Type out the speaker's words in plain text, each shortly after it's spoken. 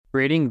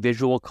Creating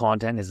visual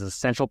content is an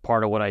essential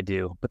part of what I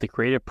do, but the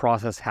creative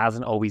process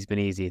hasn't always been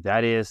easy.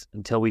 That is,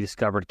 until we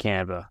discovered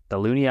Canva. The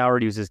Looney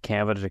Hour uses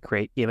Canva to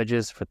create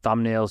images for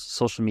thumbnails,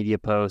 social media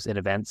posts, and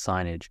event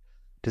signage.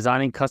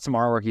 Designing custom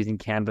artwork using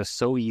Canva is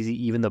so easy,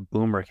 even the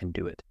boomer can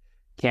do it.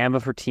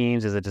 Canva for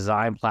Teams is a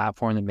design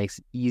platform that makes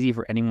it easy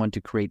for anyone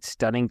to create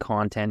stunning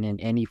content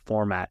in any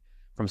format,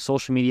 from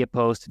social media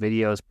posts,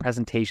 videos,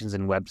 presentations,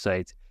 and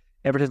websites.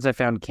 Ever since I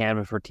found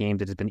Canva for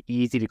Teams, it has been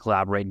easy to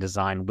collaborate and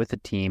design with a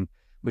team,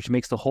 which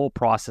makes the whole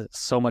process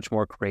so much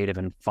more creative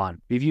and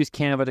fun. We've used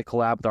Canva to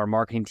collab with our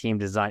marketing team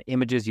to design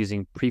images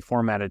using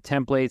pre-formatted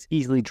templates,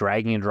 easily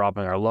dragging and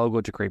dropping our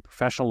logo to create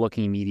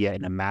professional-looking media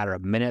in a matter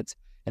of minutes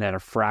and at a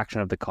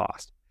fraction of the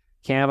cost.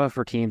 Canva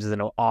for Teams is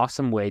an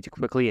awesome way to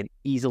quickly and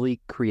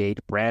easily create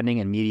branding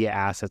and media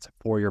assets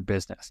for your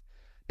business.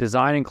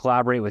 Design and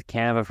collaborate with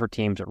Canva for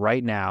Teams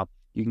right now.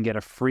 You can get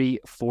a free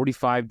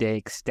 45-day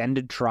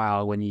extended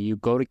trial when you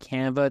go to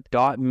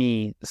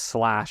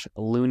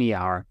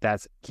canva.me/looneyhour.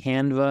 That's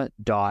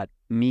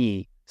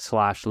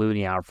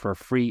canva.me/looneyhour for a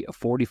free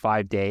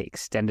 45-day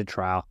extended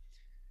trial.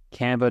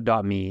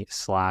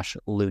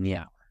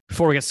 Canva.me/looneyhour.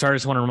 Before we get started, I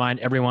just want to remind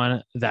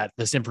everyone that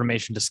this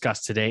information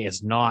discussed today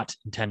is not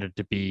intended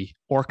to be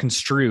or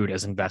construed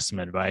as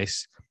investment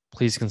advice.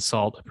 Please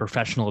consult a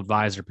professional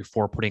advisor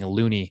before putting a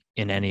loonie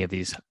in any of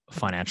these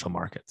financial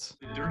markets.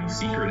 The dirty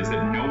secret is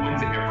that no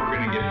one's ever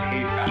going to get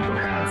paid back. People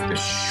have the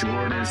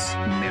shortest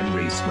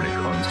memories when it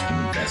comes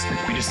to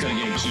investment. We just got to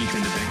get Keith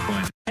into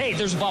Bitcoin. Hey,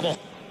 there's a bubble.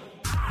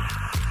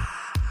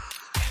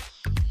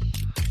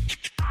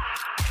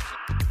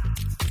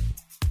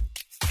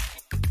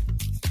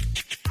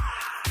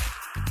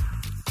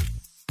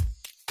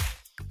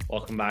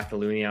 Welcome back to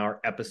Looney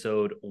Hour,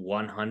 episode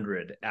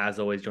 100. As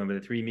always, joined by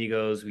the three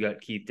amigos. We got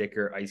Keith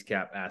Dicker,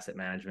 IceCap Asset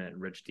Management, and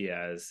Rich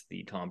Diaz,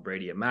 the Tom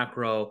Brady of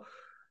Macro.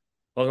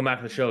 Welcome back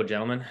to the show,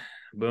 gentlemen.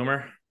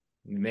 Boomer,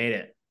 we made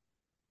it.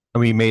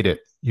 We made it.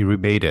 You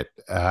made it.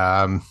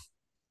 So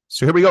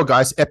here we go,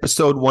 guys.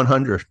 Episode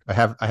 100. I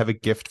have a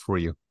gift for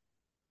you.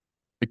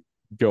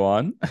 Go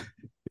on.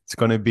 It's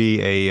going to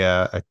be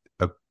a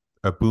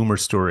boomer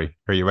story.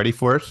 Are you ready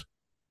for it?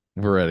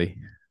 We're ready.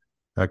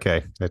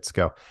 Okay, let's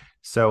go.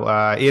 So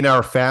in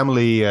our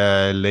family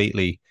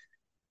lately,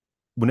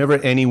 whenever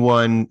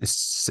anyone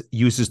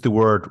uses the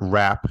word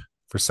rap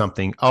for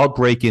something, I'll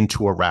break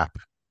into a rap.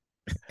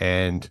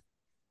 And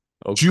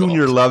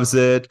Junior loves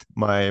it.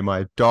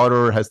 My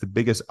daughter has the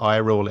biggest eye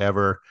roll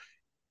ever.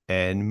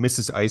 And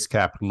Mrs.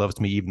 Icecap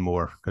loves me even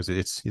more because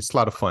it's a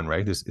lot of fun,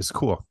 right? It's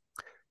cool.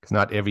 Because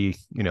not every,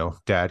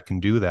 dad can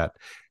do that.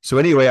 So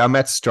anyway, I'm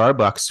at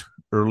Starbucks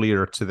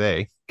earlier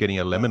today getting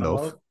a lemon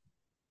loaf.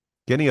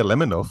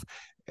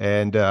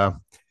 And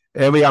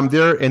anyway, I'm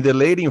there, and the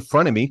lady in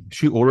front of me,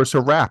 she orders a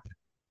wrap.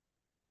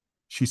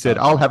 She said,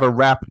 "I'll have a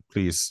wrap,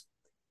 please."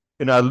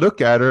 And I look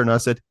at her and I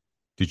said,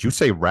 "Did you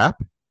say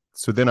wrap?"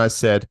 So then I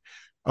said,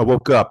 "I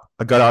woke up,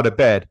 I got out of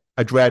bed,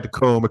 I dragged a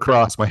comb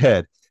across my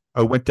head,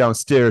 I went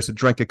downstairs and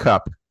drank a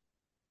cup."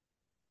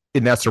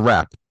 And that's a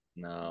wrap.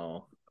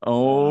 No.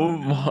 Oh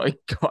my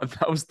God,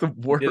 that was the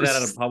worst. You did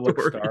that at a public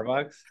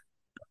Starbucks?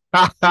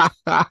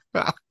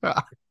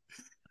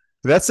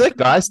 That's it,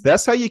 guys.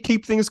 That's how you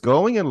keep things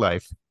going in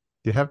life.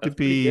 You have to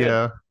be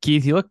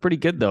Keith, you look pretty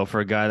good though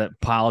for a guy that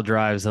pile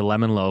drives a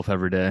lemon loaf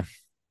every day.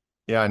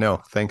 Yeah, I know.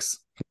 Thanks.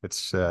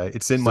 It's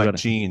in my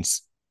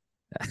genes.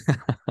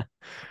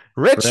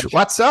 Rich,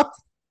 what's up?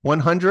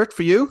 100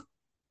 for you?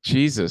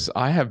 Jesus,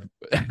 I have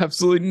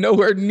absolutely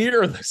nowhere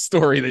near the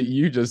story that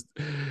you just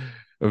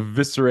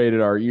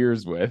eviscerated our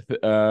ears with.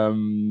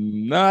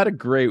 Not a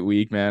great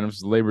week, man. It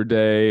was Labor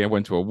Day. I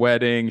went to a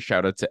wedding.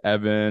 Shout out to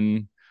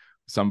Evan,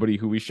 somebody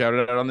who we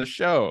shouted out on the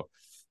show.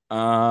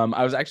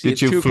 I was actually.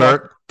 Did you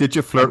flirt? Did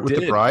you flirt with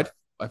the bride?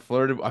 I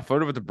flirted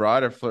with the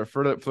bride. I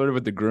flirted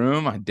with the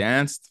groom. I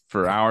danced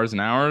for hours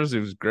and hours. It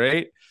was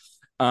great.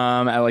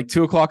 At like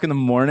 2:00 in the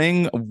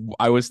morning,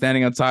 I was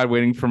standing outside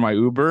waiting for my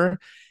Uber,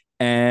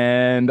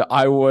 and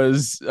I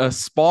was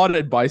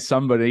spotted by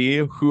somebody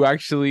who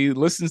actually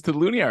listens to the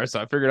Looney Hour.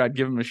 So I figured I'd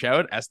give him a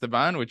shout,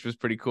 Esteban, which was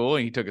pretty cool.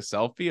 And he took a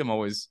selfie. I'm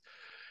always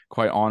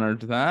quite honored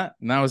to that.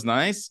 And that was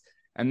nice.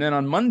 And then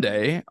on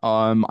Monday,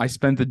 I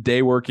spent the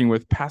day working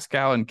with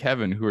Pascal and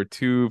Kevin, who are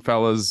two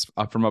fellas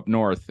from up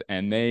north,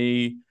 and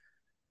they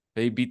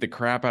beat the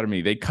crap out of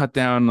me. They cut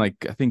down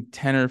like, I think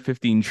 10 or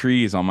 15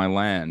 trees on my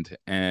land.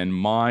 And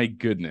my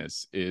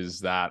goodness, is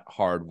that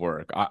hard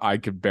work. I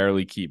could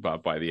barely keep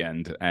up by the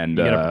end. And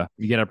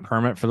you get a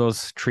permit for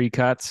those tree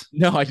cuts?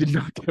 No, I did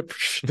not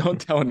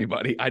don't tell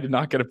anybody. I did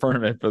not get a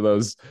permit for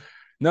those.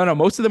 No,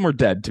 most of them were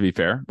dead, to be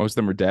fair. Most of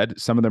them were dead.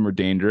 Some of them were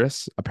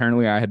dangerous.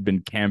 Apparently, I had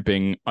been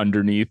camping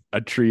underneath a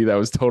tree that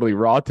was totally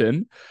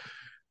rotten.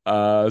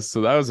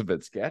 So that was a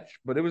bit sketch,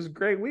 but it was a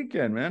great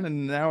weekend, man.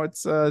 And now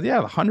it's the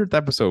 100th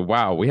episode.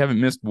 Wow, we haven't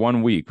missed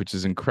 1 week, which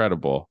is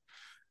incredible.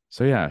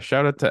 So yeah,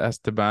 shout out to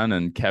Esteban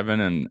and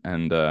Kevin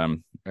and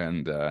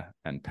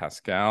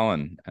Pascal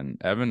and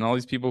Evan, all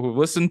these people who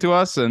listened to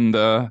us, and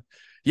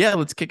Yeah,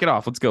 let's kick it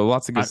off. Let's go.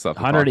 Lots of good stuff.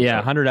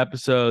 100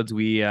 episodes.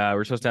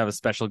 We're supposed to have a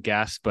special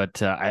guest,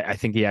 but I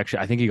think he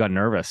got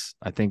nervous.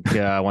 I think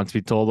once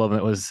we told him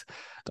it was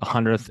the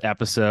 100th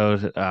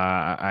episode,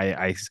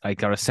 I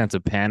got a sense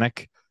of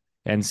panic,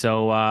 and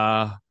so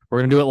we're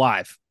gonna do it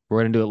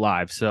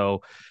live.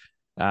 So,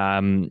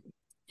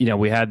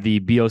 we had the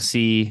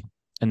BOC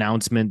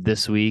announcement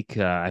this week.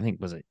 I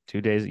think was it 2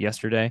 days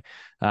yesterday,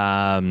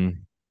 and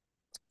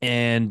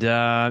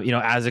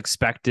as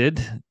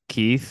expected,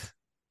 Keith.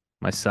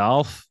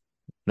 Myself,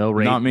 no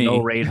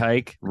rate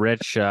hike.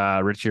 Rich,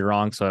 you're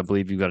wrong. So I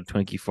believe you got a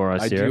Twinkie for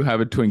us here. I do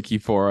have a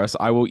Twinkie for us.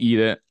 I will eat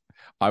it.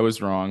 I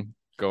was wrong.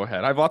 Go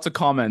ahead. I have lots of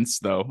comments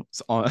though.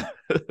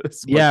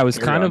 Yeah, it was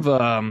kind of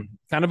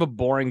a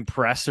boring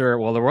presser.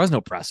 Well, there was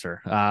no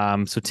presser.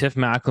 So Tiff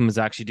Macklem is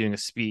actually doing a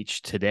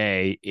speech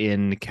today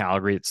in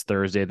Calgary. It's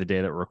Thursday, the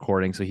day that we're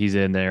recording. So he's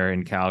in there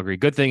in Calgary.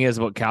 Good thing is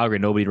about Calgary,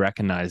 nobody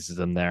recognizes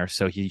him there,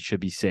 so he should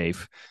be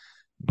safe.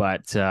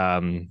 But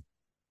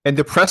and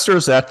the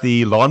presser's at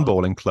the lawn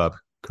bowling club,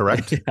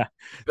 correct? Yeah,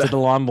 it's at the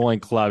lawn bowling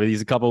club.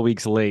 He's a couple of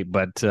weeks late,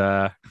 but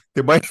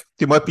there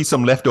might be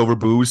some leftover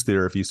booze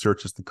there if he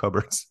searches the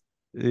cupboards.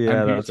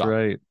 Yeah, that's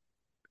right.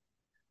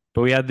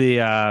 But we had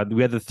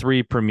the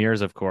three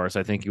premiers, of course.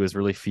 I think he was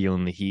really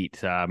feeling the heat.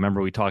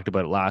 Remember we talked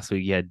about it last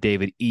week. You had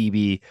David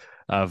Eby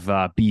of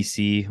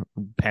BC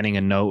penning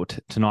a note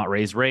to not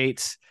raise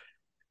rates.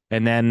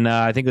 And then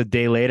I think a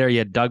day later, you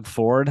had Doug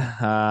Ford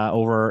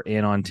over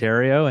in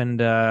Ontario,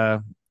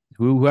 and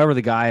whoever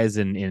the guy is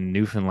in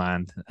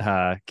Newfoundland,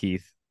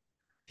 Keith.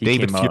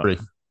 David Fury.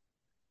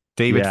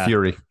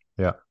 Fury.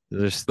 Yeah.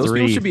 Those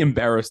people should be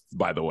embarrassed,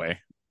 by the way,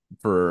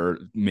 for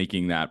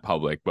making that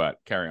public, but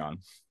carry on.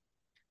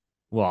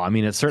 Well, I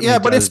mean, it's certainly. Yeah,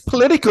 but it's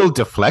political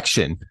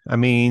deflection. I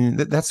mean,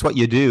 that's what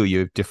you do.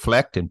 You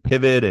deflect and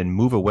pivot and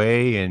move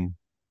away and,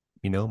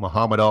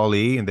 Muhammad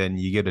Ali, and then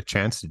you get a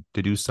chance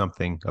to do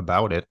something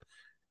about it.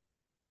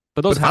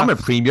 But if I'm a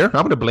premier, I'm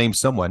going to blame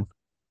someone,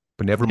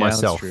 but never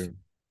myself. That's true.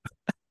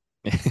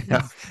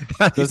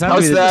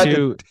 How's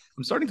that?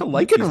 I'm starting to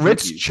like it.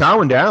 Rich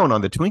chowing down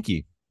on the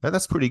Twinkie.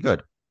 That's pretty good.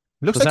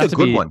 It looks like a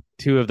good one.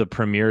 Two of the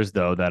premiers,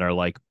 though, that are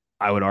like,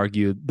 I would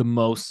argue, the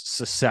most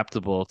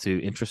susceptible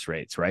to interest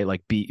rates, right?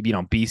 Like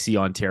BC,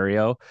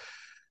 Ontario,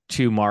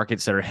 two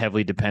markets that are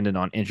heavily dependent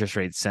on interest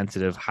rate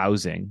sensitive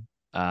housing,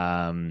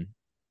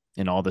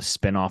 and all the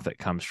spinoff that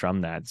comes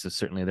from that. So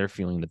certainly they're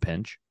feeling the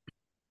pinch.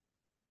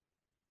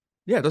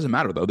 Yeah, it doesn't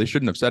matter though. They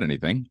shouldn't have said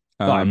anything.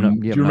 Do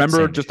you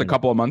remember just a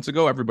couple of months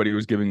ago, everybody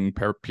was giving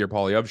Pierre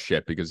Poilievre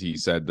shit because he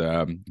said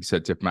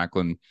Tiff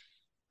Macklem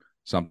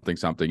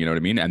something, you know what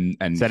I mean?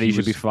 And said he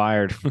should be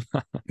fired.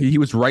 He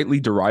was rightly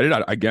derided.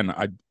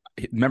 I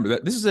remember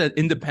that this is an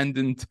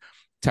independent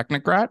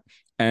technocrat,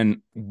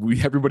 and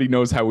everybody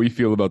knows how we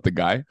feel about the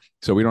guy,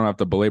 so we don't have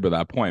to belabor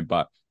that point.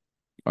 But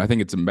I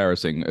think it's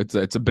embarrassing.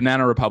 It's a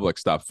banana republic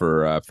stuff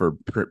for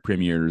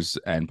premiers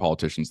and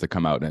politicians to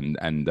come out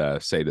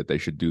and say that they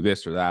should do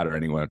this or that or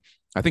anyone.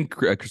 I think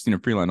Christina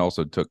Freeland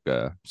also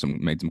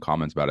made some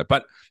comments about it,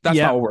 but that's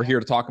not what we're here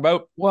to talk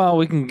about. Well,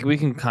 we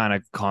can kind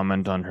of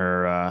comment on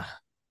her.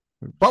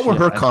 What were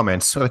her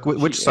comments? Like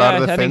which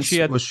side of the fence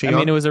was she on? I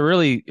mean, it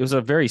was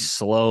a very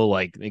slow,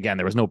 like, again,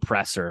 there was no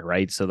presser,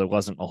 right? So there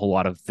wasn't a whole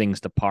lot of things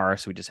to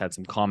parse. We just had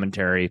some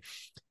commentary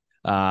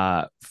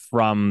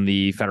from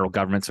the federal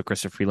government. So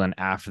Christopher Freeland,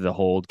 after the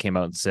hold, came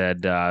out and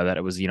said that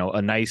it was,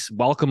 a nice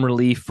welcome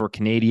relief for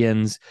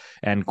Canadians,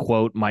 and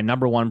quote, "My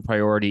number one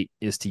priority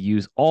is to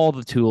use all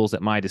the tools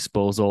at my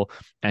disposal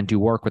and to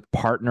work with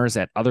partners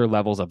at other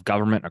levels of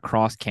government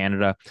across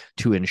Canada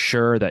to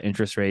ensure that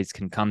interest rates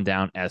can come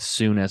down as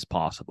soon as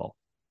possible."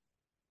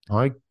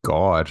 My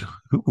God,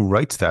 who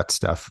writes that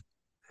stuff?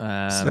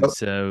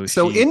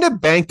 So in the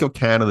Bank of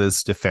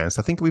Canada's defense,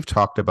 I think we've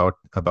talked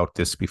about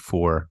this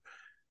before.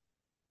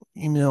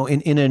 In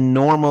a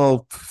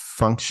normal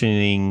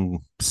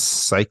functioning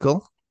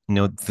cycle,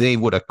 they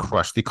would have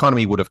crushed. The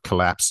economy would have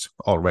collapsed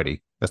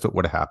already. That's what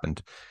would have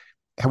happened.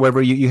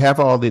 However, you have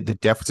all the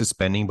deficit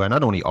spending by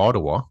not only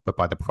Ottawa, but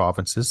by the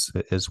provinces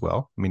as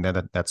well. I mean,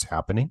 that's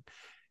happening.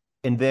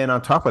 And then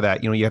on top of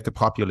that, you have the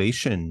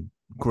population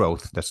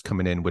growth that's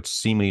coming in, which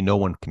seemingly no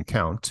one can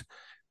count.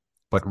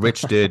 But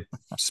Rich did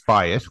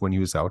spy it when he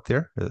was out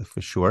there,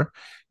 for sure.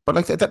 But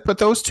like that, but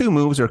those two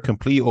moves are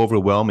completely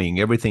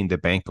overwhelming everything the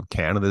Bank of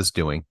Canada is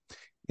doing.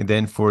 And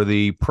then for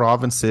the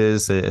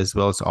provinces as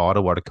well as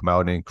Ottawa to come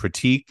out and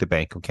critique the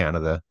Bank of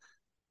Canada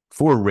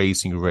for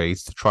raising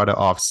rates to try to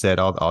offset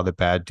all the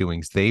bad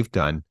doings they've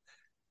done.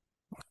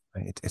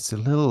 It's a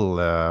little,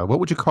 what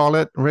would you call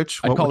it,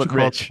 Rich? I call it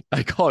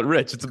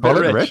rich. It's a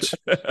bit rich.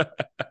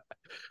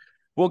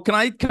 Well, can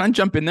I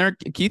jump in there,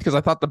 Keith? Because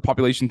I thought the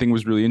population thing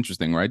was really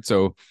interesting, right?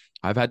 So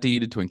I've had to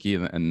eat a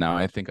Twinkie, and now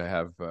I think I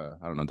have,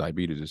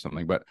 diabetes or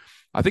something. But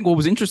I think what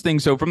was interesting,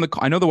 so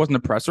I know there wasn't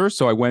a presser,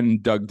 so I went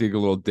and did a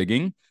little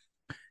digging.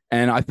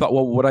 And I thought,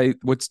 well,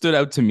 what stood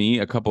out to me,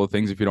 a couple of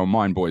things, if you don't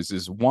mind, boys,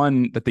 is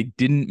one, that they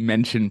didn't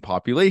mention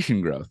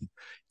population growth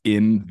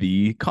in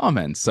the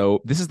comments.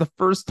 So this is the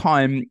first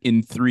time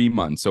in 3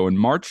 months. So in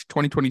March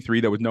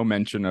 2023, there was no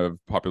mention of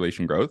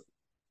population growth.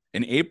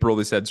 In April,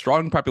 they said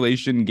strong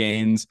population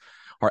gains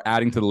are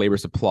adding to the labor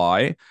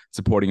supply,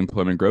 supporting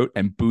employment growth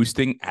and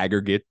boosting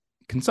aggregate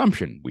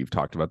consumption. We've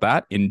talked about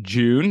that. In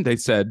June, they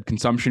said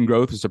consumption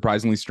growth was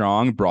surprisingly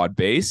strong,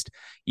 broad-based,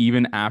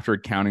 even after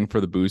accounting for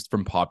the boost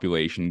from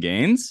population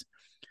gains.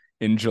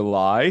 In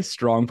July,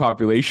 strong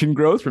population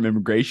growth from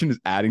immigration is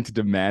adding to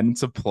demand and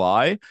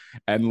supply.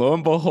 And lo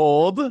and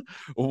behold,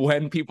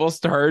 when people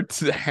start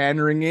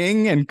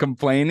hand-wringing and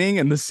complaining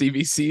and the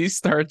CBC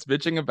starts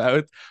bitching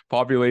about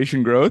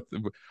population growth,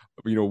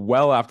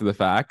 well after the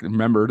fact,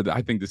 remember,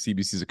 I think the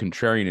CBC is a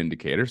contrarian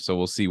indicator, so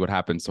we'll see what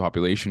happens to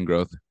population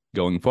growth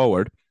going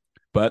forward.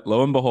 But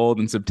lo and behold,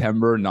 in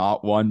September,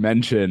 not one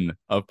mention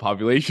of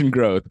population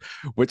growth,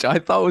 which I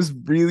thought was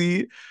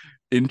really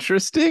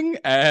interesting.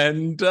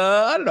 And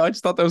I don't know, I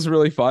just thought that was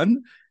really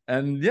fun.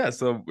 And yeah,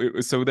 so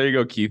there you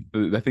go, Keith.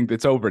 I think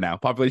it's over now.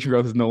 Population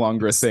growth is no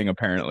longer a thing,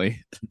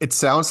 apparently. It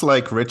sounds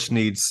like Rich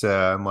needs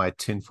my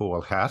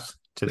tinfoil hat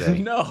today.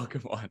 No,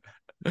 come on.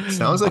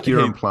 Sounds like you're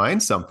implying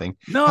something.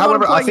 No,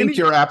 however, I think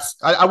your apps.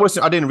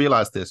 I didn't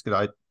realize this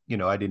because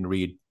I didn't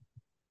read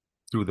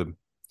through the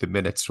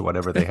minutes or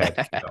whatever they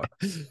had.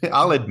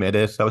 I'll admit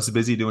it. I was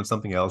busy doing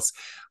something else,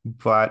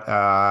 but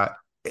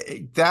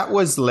that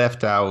was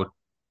left out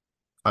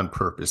on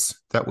purpose.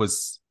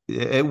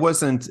 It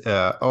wasn't.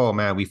 Oh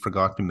man, we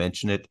forgot to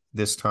mention it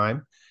this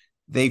time.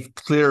 They've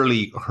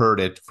clearly heard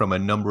it from a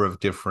number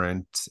of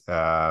different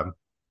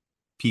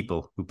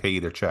people who pay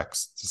their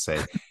checks to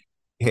say,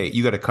 hey,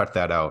 you got to cut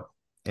that out.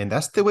 And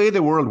that's the way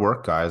the world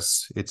works,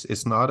 guys.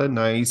 It's not a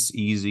nice,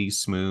 easy,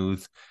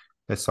 smooth.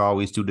 Let's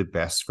always do the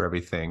best for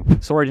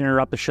everything. Sorry to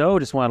interrupt the show.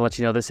 Just want to let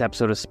you know this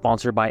episode is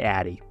sponsored by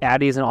Addy.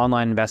 Addy is an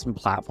online investment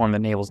platform that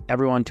enables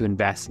everyone to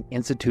invest in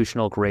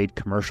institutional-grade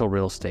commercial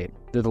real estate.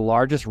 They're the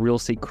largest real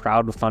estate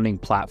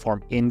crowdfunding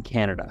platform in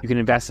Canada. You can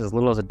invest as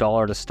little as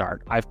 $1 to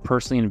start. I've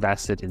personally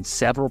invested in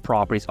several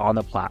properties on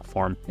the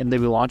platform, and they'll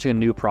be launching a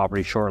new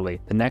property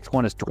shortly. The next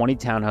one is 20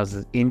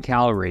 townhouses in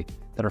Calgary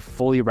that are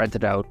fully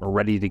rented out or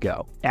ready to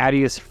go.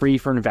 Addy is free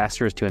for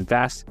investors to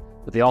invest,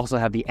 but they also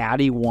have the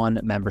Addy One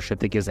membership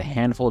that gives a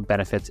handful of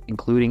benefits,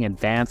 including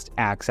advanced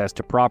access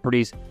to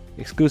properties,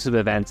 exclusive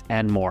events,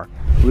 and more.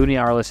 Loonie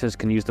Hour listeners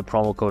can use the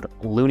promo code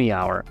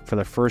LoonieHour for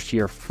their first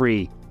year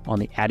free on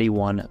the Addy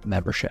One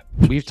membership.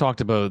 We've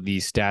talked about the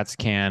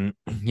StatsCan,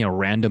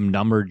 random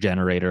number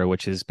generator,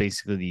 which is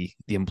basically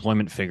the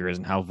employment figures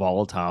and how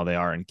volatile they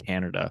are in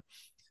Canada.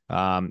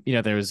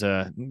 There's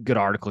a good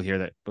article here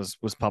that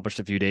was published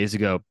a few days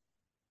ago,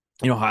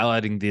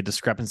 highlighting the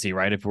discrepancy,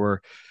 right? If we're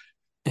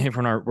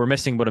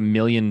missing about 1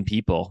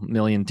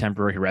 million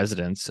temporary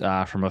residents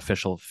from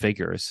official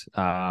figures.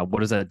 What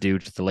does that do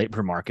to the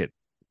labor market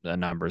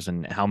numbers,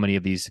 and how many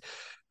of these,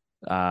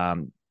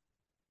 how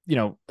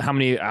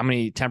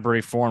many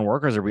temporary foreign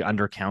workers are we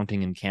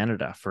undercounting in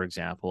Canada, for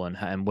example,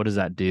 and what does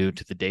that do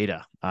to the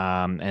data?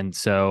 And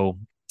so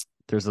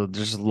there's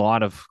a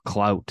lot of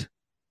clout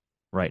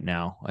right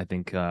now, I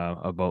think,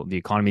 about the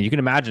economy. You can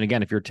imagine,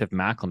 again, if you're Tiff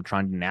Macklem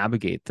trying to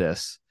navigate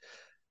this,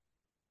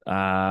 you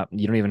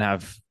don't even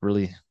have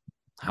really,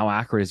 how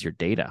accurate is your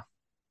data?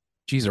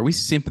 Geez, are we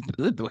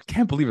I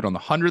can't believe it, on the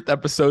 100th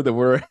episode that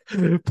we're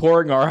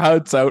pouring our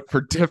hearts out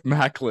for Tiff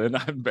Macklem.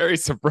 I'm very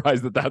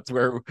surprised that that's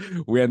where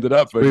we ended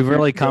up. We've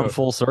really come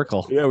full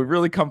circle. Yeah, we've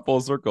really come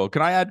full circle.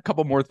 Can I add a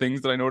couple more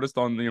things that I noticed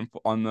on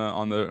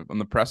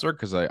the presser?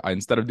 Because I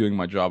instead of doing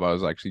my job, I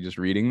was actually just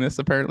reading this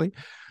apparently.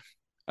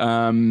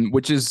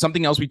 Which is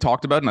something else we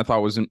talked about and I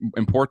thought was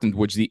important,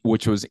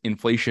 which was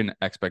inflation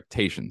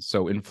expectations.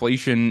 So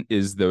inflation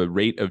is the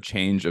rate of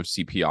change of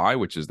CPI,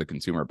 which is the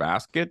consumer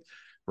basket,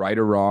 right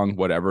or wrong,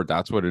 whatever,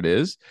 that's what it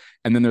is.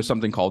 And then there's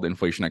something called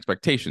inflation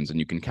expectations, and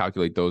you can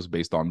calculate those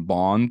based on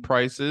bond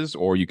prices,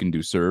 or you can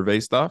do survey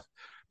stuff.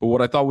 But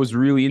what I thought was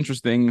really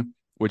interesting,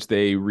 which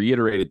they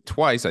reiterated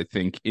twice, I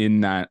think,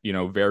 in that,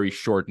 very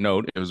short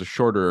note, it was a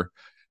shorter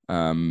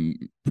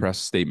press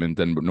statement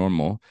than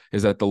normal,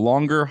 is that the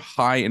longer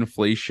high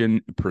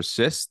inflation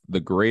persists, the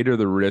greater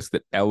the risk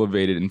that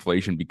elevated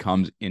inflation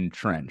becomes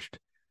entrenched.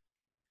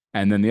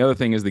 And then the other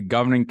thing is the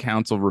governing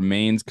council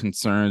remains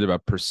concerned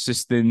about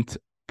persistence,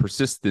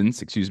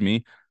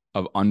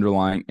 of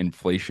underlying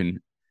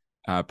inflation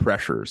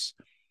pressures.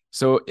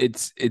 So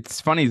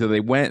it's funny that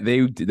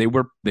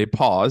they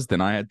paused,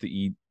 and I had to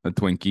eat a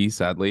Twinkie,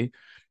 sadly,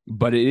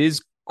 but it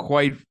is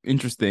quite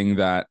interesting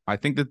that I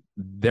think that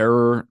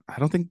I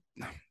don't think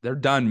they're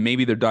done.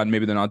 Maybe they're done.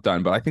 Maybe they're not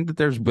done. But I think that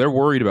they're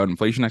worried about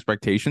inflation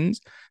expectations,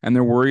 and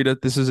they're worried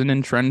that this is an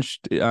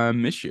entrenched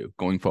issue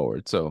going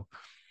forward. So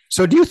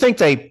do you think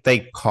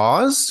they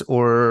pause,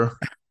 or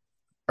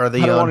are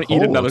they? I don't want to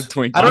eat another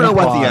Twinkie. I don't know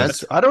what the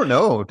answer. I don't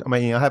know. I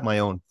mean, I have my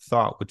own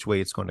thought which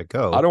way it's going to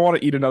go. I don't want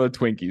to eat another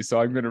Twinkie,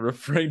 so I'm going to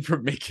refrain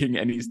from making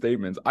any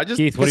statements.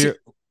 Keith,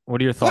 what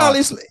are your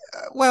thoughts?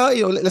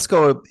 Let's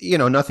go.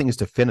 Nothing is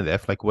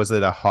definitive. Like, was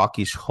it a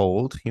hawkish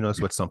hold?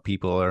 Is what some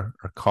people are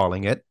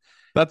calling it.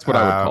 That's what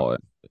I would call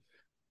it.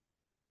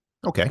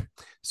 Okay,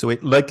 so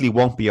it likely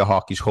won't be a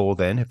hawkish hold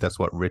then, if that's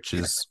what Rich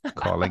is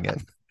calling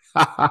it.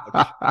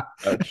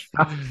 Ouch.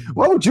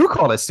 What would you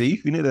call it,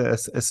 Steve? You need a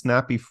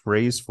snappy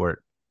phrase for it.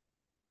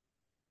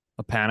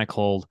 A panic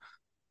hold.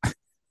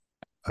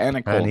 And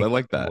a cold. I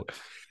like that.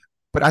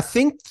 But I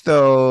think,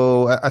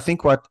 though, I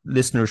think what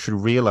listeners should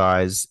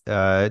realize,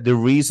 the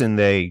reason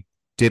they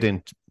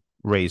didn't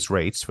raise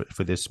rates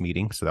for this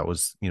meeting, so that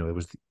was, it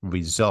was the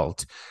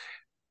result.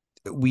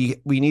 We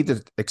need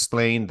to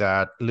explain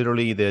that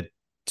literally the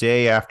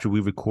day after we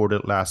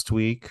recorded last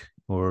week,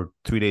 or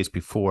 3 days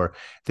before,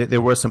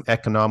 there was some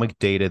economic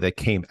data that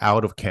came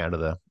out of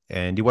Canada.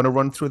 And do you want to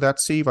run through that,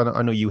 Steve?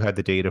 I know you had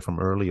the data from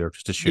earlier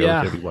just to share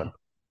with everyone.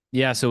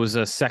 Yeah, so it was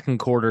a second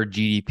quarter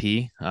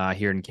GDP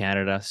here in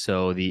Canada.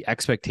 So the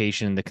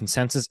expectation, the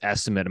consensus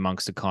estimate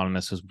amongst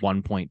economists was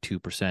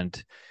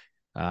 1.2%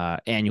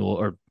 annual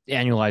or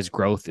annualized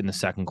growth in the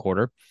second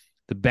quarter.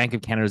 The Bank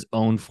of Canada's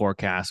own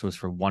forecast was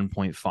for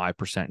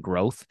 1.5%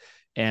 growth,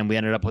 and we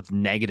ended up with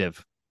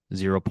negative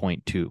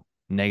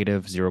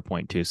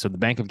 0.2. So the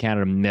Bank of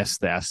Canada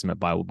missed the estimate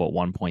by about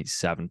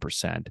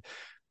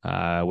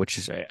 1.7%, which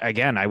is,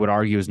 again, I would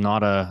argue is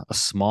not a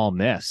small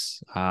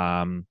miss.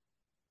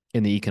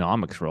 In the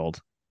economics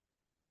world.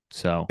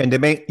 So they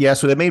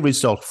may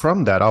result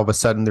from that. All of a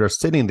sudden they're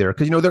sitting there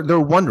because they're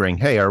wondering,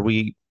 hey, are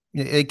we,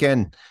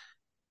 again,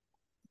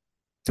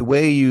 the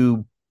way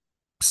you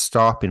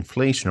stop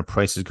inflation or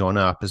prices going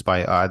up is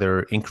by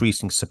either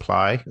increasing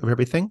supply of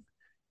everything,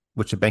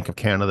 which the Bank of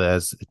Canada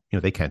has,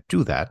 they can't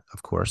do that,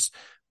 of course,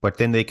 but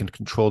then they can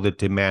control the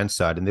demand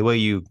side. And the way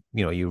you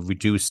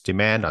reduce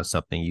demand on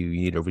something, you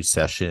need a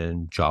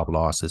recession, job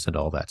losses, and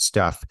all that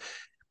stuff.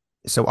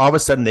 So all of a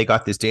sudden they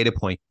got this data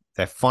point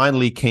that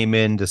finally came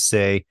in to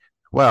say,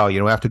 well,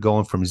 after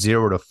going from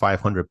 0 to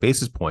 500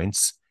 basis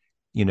points,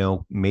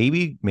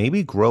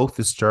 maybe growth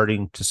is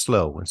starting to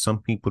slow. And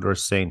some people are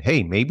saying,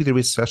 hey, maybe the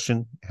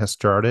recession has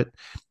started.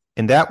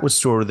 And that was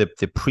sort of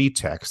the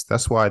pretext.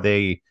 That's why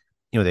they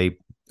did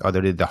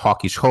the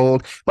hawkish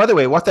hold. By the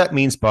way, what that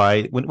means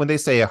by when they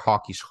say a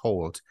hawkish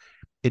hold,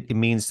 it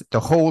means the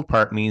hold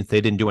part means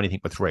they didn't do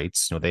anything with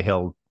rates. They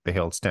held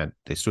stand.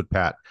 They stood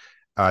pat.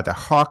 The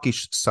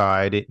hawkish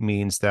side, it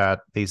means that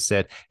they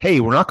said, hey,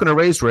 we're not going to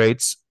raise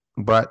rates,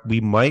 but we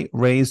might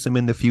raise them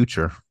in the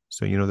future.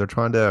 So, they're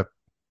trying to,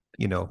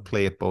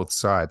 play at both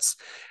sides.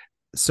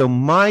 So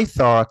my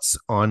thoughts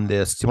on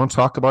this, do you want to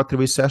talk about the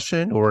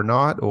recession or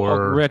not? Or well,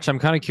 Rich, I'm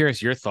kind of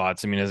curious your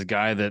thoughts. I mean, as a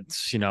guy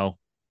that's,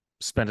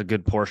 spent a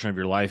good portion of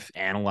your life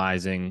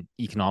analyzing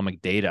economic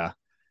data,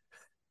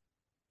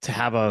 to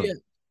have a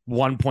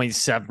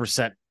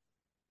 1.7%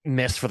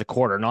 miss for the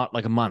quarter, not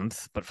like a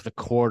month, but for the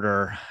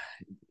quarter,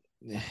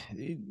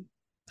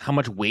 how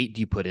much weight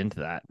do you put into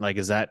that? Like,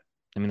 that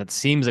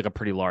seems like a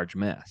pretty large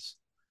miss.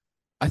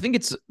 I think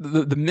it's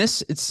the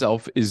miss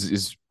itself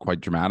is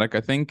quite dramatic.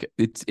 I think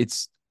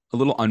it's a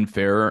little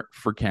unfair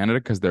for Canada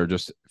because there are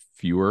just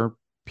fewer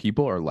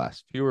or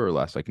less.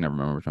 I can never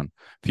remember which one.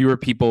 Fewer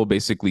people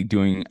basically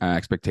doing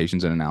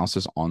expectations and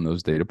analysis on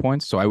those data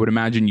points. So I would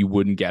imagine you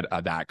wouldn't get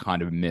that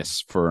kind of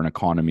miss for an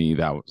economy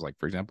that was like,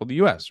 for example, the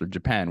US or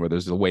Japan, where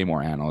there's way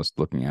more analysts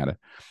looking at it.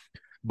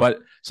 But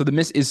so the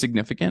miss is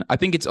significant. I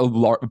think it's a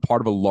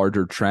part of a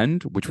larger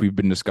trend, which we've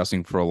been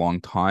discussing for a long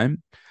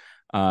time.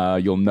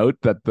 You'll note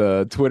that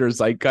the Twitter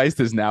zeitgeist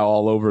is now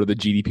all over the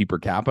GDP per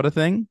capita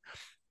thing.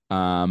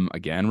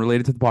 Again,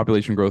 related to the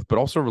population growth, but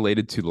also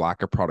related to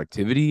lack of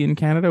productivity in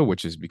Canada,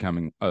 which is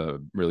becoming a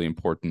really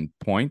important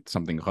point,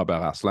 something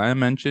Robert Asselin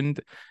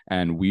mentioned,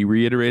 and we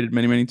reiterated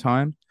many, many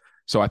times.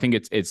 So I think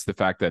it's the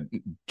fact that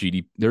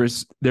GDP, there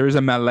is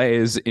a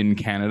malaise in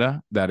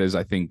Canada that is,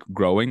 I think,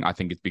 growing. I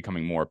think it's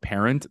becoming more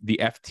apparent. The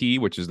FT,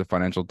 which is the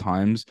Financial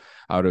Times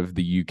out of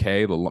the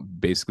UK,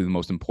 basically the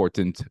most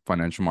important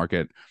financial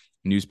market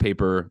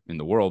newspaper in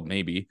the world,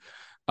 maybe,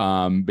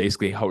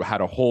 basically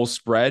had a whole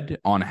spread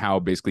on how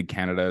basically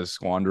Canada is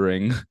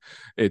squandering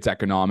its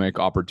economic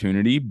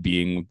opportunity,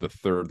 being the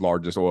third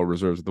largest oil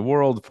reserves of the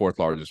world, the fourth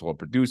largest oil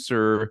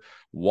producer,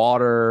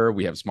 water.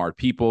 We have smart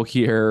people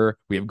here.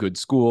 We have good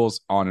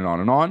schools, on and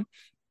on and on.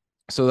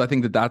 So I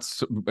think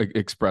that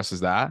expresses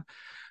that.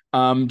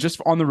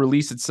 Just on the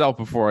release itself,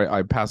 before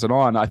I pass it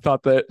on, I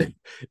thought that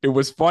it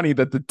was funny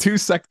that the two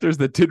sectors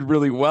that did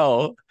really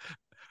well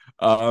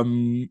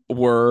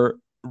were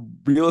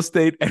real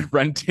estate and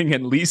renting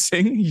and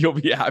leasing. You'll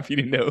be happy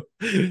to know.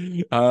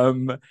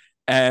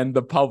 And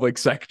the public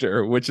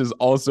sector, which is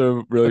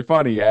also really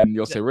funny. And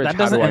you'll say, Rich,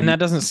 that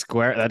doesn't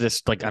square. That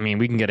just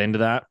we can get into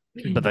that,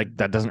 but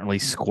that doesn't really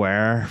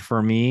square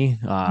for me.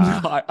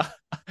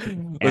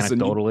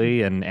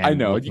 Anecdotally, and I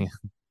know.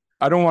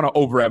 I don't want to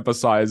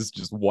overemphasize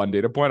just one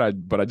data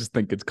point, but I just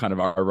think it's kind of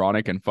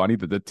ironic and funny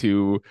that the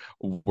two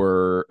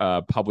were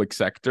public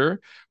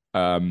sector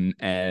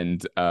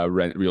and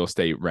real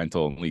estate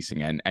rental and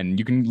leasing, and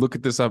you can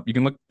look this up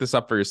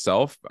for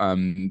yourself.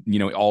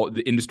 All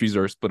the industries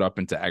are split up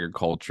into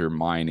agriculture,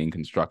 mining,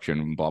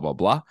 construction, blah blah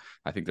blah.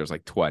 I think there's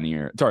like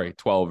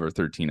 12 or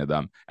 13 of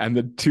them, and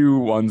the two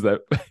ones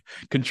that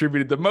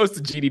contributed the most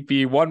to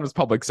GDP, one was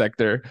public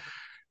sector,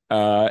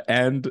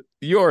 And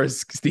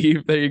yours,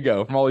 Steve. There you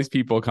go. From all these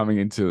people coming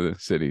into the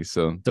city.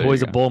 So It's there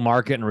always you a go. bull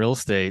market in real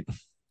estate.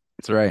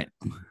 That's right.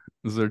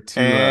 Those are two.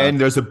 And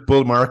there's a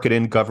bull market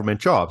in government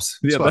jobs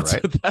as Yeah, well, that's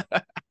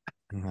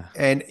right?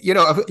 And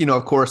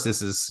of course,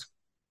 this is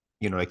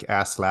like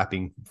ass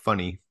slapping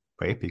funny,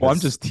 right? Well, I'm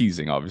just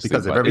teasing, obviously,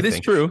 because of but it is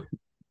everything. true.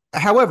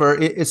 However,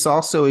 it's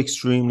also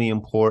extremely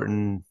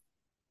important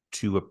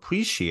to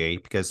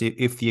appreciate, because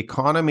if the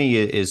economy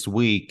is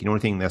weak, the only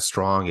thing that's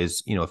strong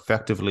is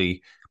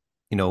effectively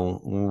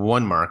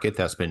one market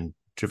that's been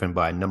driven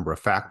by a number of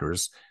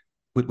factors,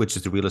 which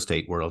is the real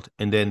estate world,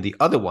 and then the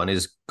other one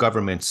is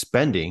government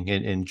spending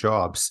and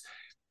jobs.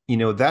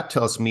 That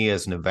tells me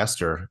as an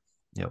investor,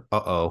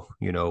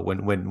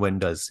 when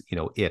does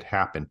it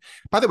happen?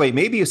 By the way,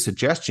 maybe a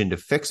suggestion to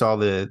fix all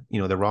the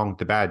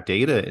the bad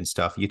data and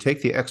stuff. You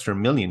take the extra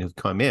million who've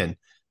come in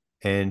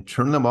and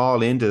turn them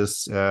all into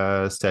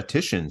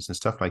statisticians and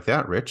stuff like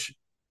that, Rich.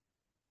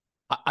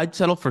 I'd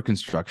settle for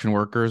construction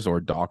workers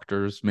or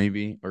doctors,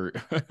 maybe. Or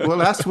Well,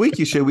 last week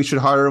we should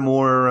hire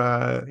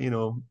more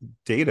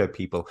data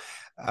people.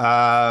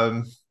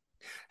 However,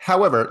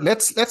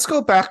 let's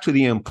go back to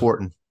the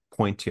important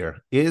point here.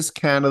 Is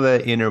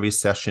Canada in a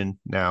recession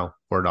now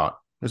or not?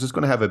 This is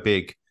going to have a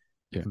big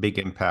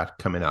impact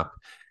coming up.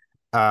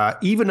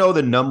 Even though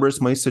the numbers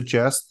might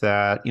suggest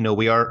that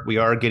we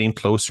are getting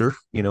closer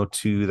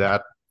to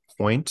that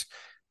point,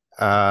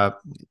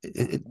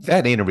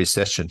 that ain't a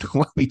recession.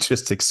 What we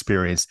just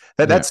experienced,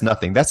 that's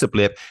nothing. That's a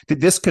blip.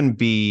 This can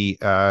be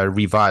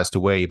revised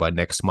away by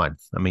next month.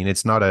 I mean,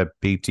 it's not a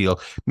big deal.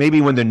 Maybe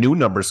when the new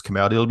numbers come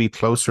out, it'll be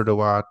closer to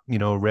what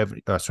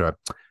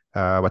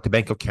what the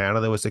Bank of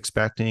Canada was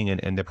expecting,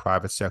 and the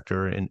private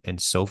sector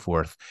and so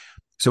forth.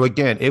 So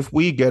again, if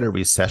we get a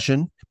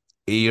recession,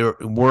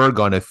 we're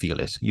going to feel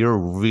it. You're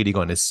really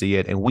going to see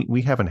it, and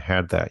we haven't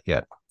had that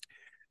yet.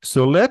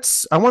 So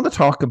I want to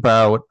talk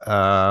about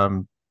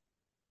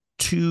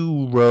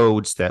two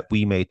roads that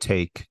we may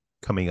take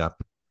coming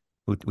up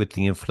with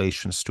the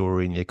inflation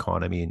story and the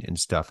economy and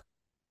stuff.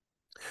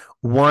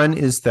 One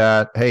is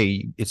that,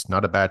 hey, it's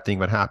not a bad thing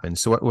what happens.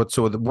 So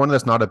the one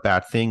that's not a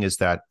bad thing is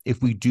that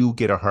if we do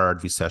get a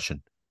hard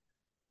recession,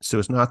 so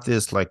it's not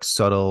this like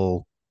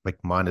subtle like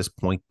minus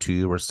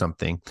 0.2 or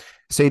something.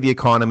 Say the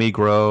economy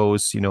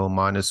grows,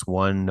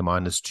 -1 to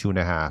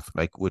 -2.5,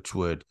 like, which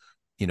would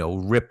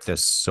rip the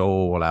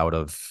soul out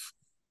of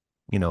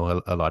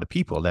a lot of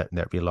people that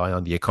rely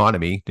on the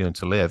economy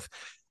to live.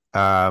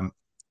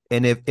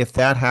 And if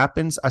that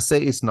happens, I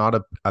say it's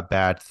not a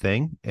bad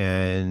thing.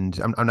 And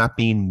I'm not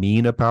being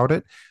mean about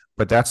it,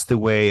 but that's the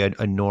way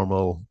a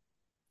normal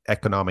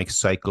economic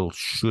cycle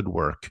should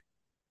work.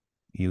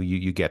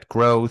 You get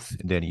growth,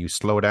 and then you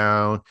slow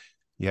down.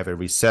 You have a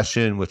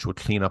recession, which will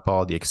clean up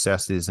all the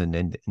excesses, and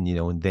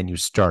then you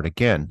start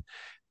again.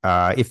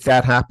 If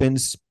that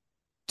happens,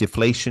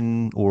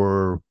 deflation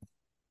or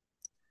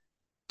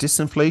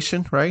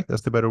disinflation, right?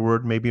 That's the better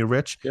word, maybe,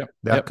 Rich.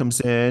 That comes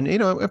in,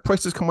 if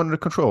prices come under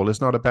control,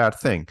 it's not a bad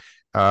thing.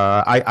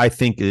 I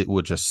think it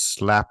would just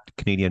slap the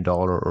Canadian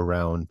dollar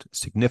around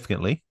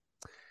significantly,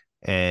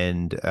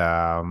 and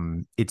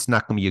it's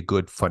not going to be a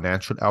good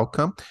financial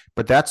outcome.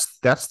 But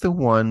that's the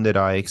one that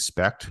I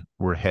expect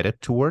we're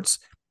headed towards,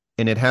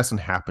 and it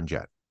hasn't happened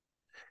yet.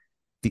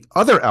 The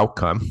other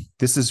outcome,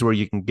 this is where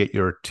you can get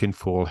your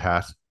tinfoil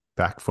hat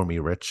back for me,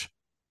 Rich.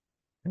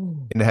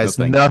 And it has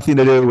nothing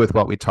to do with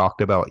what we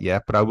talked about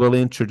yet, but I will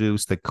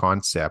introduce the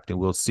concept, and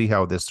we'll see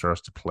how this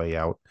starts to play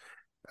out.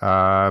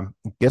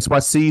 Guess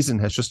what season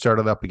has just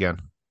started up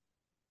again?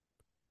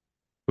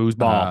 Who's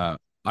ball?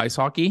 Ice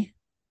hockey?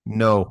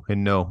 No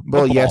and no.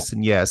 Football. Well, yes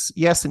and yes.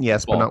 Yes and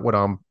yes, Football. but not what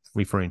I'm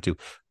referring to.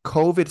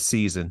 COVID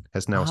season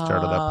has now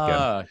started up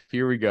again.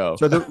 Here we go.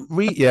 So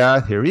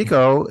here you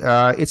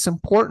go. It's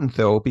important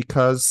though,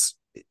 because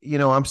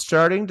I'm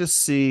starting to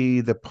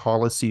see the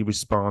policy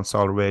response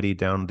already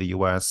down in the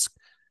US.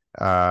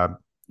 There are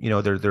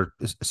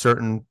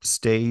certain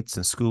states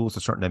and schools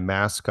are starting to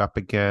mask up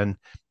again.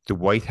 The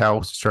White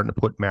House is starting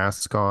to put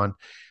masks on.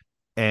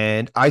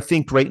 And I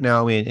think right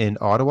now in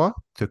Ottawa,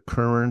 the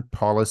current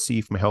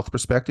policy from a health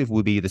perspective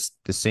will be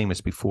the same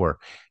as before.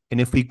 And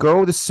if we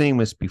go the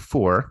same as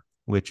before,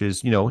 which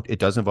is, it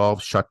does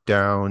involve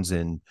shutdowns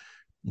and,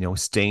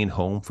 staying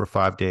home for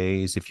 5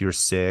 days if you're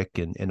sick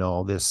and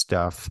all this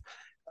stuff,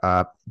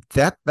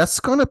 that's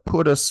going to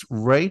put us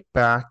right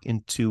back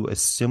into a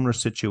similar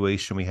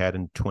situation we had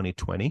in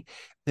 2020.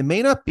 It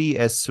may not be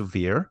as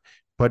severe,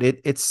 but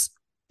it's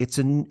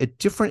a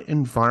different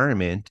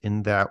environment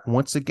in that,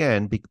 once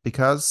again,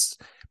 because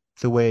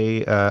the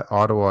way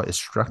Ottawa is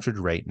structured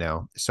right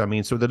now. So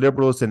the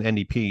Liberals and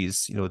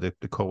NDPs,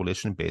 the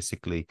coalition,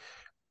 basically,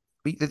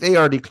 they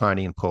are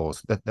declining in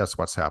polls. That's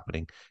what's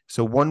happening.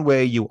 So one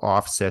way you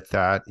offset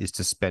that is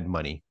to spend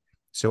money.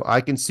 So I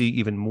can see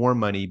even more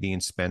money being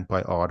spent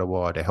by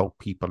Ottawa to help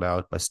people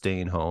out by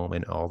staying home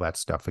and all that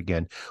stuff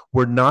again.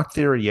 We're not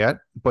there yet,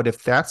 but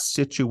if that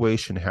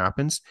situation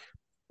happens,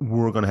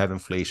 we're going to have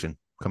inflation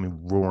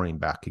coming roaring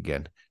back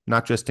again.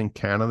 not just in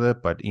Canada,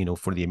 but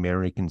for the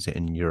Americans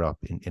in Europe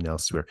and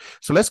elsewhere.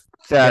 So let's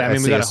put that I mean,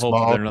 we say got a to hope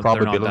small they're not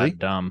probability. that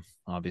dumb.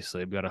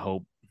 Obviously, we got to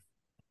hope.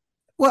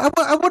 Well,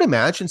 I would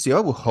imagine, I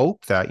would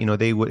hope that,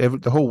 they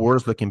would, the whole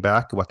world's looking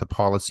back at what the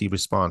policy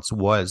response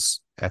was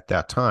at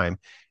that time,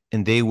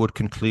 and they would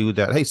conclude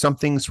that, hey, some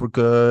things were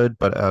good,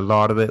 but a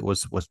lot of it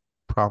was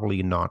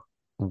probably not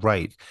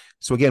right.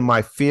 So again,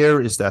 my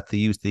fear is that they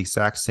use the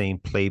exact same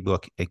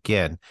playbook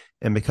again.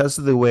 And because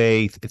of the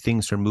way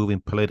things are moving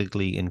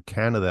politically in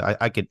Canada,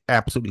 I could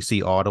absolutely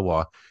see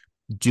Ottawa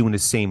doing the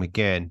same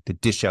again to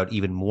dish out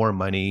even more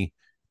money,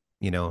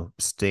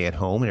 stay at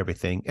home and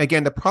everything.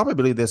 Again, the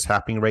probability of this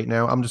happening right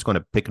now, I'm just going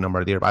to pick a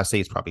number there, but I say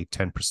it's probably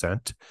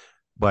 10%,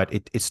 but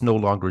it's no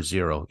longer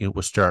zero.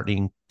 We're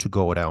starting to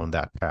go down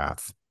that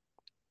path.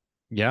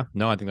 Yeah,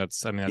 no, I think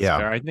that's Yeah.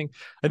 fair. I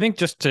think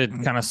just to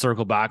kind of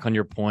circle back on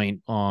your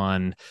point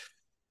on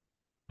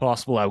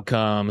possible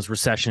outcomes,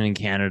 recession in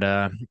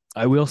Canada,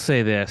 I will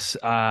say this.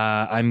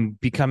 I'm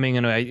becoming,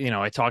 and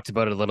I talked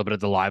about it a little bit at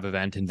the live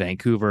event in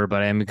Vancouver,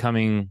 but I'm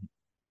becoming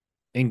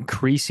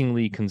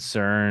increasingly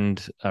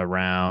concerned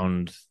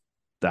around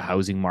the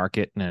housing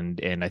market,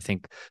 and I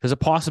think there's a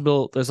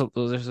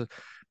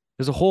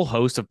whole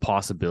host of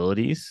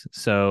possibilities.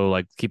 So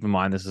like keep in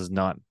mind this is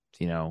not,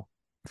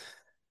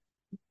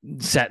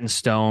 set in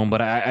stone,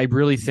 but I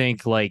really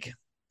think like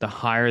the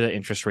higher the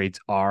interest rates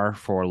are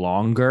for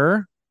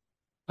longer,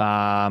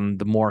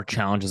 the more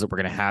challenges that we're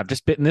going to have.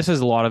 And this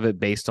is a lot of it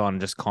based on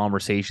just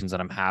conversations that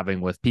I'm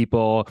having with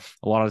people.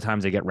 A lot of the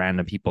times I get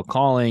random people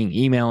calling,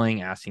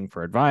 emailing, asking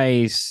for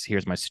advice.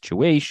 Here's my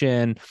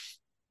situation.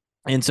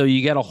 And so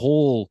you get a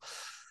whole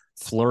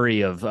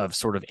flurry of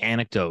sort of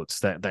anecdotes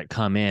that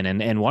come in.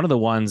 And one of the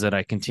ones that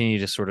I continue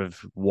to sort of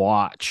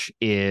watch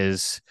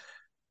is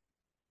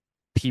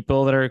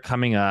people that are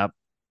coming up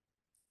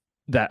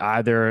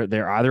that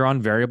they're either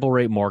on variable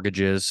rate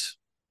mortgages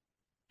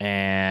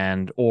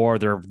or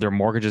their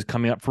mortgage is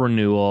coming up for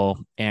renewal.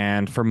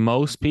 And for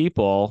most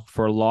people,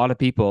 for a lot of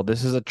people,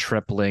 this is a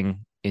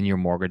tripling in your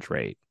mortgage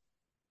rate.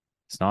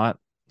 It's not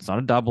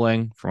a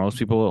doubling. For most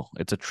people,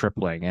 it's a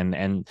tripling.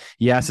 And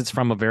yes, it's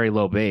from a very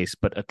low base,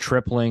 but a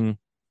tripling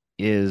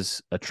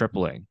is a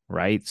tripling,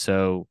 right?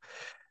 So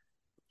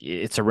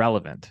it's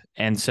irrelevant.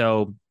 And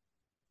so,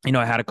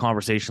 I had a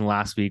conversation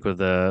last week with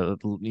a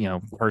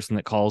person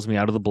that calls me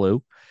out of the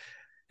blue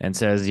and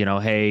says,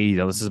 hey,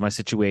 this is my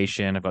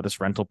situation. I've got this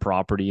rental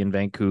property in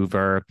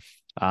Vancouver.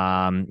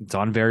 It's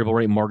on variable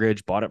rate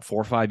mortgage, bought it 4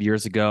 or 5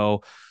 years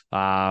ago.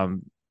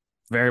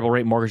 Variable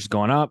rate mortgage is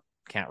going up,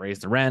 can't raise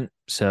the rent.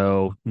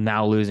 So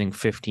now losing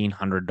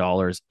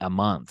 $1,500 a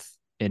month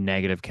in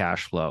negative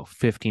cash flow,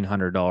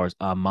 $1,500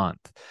 a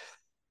month.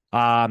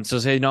 So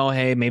say, no,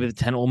 hey, maybe the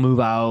tenant will move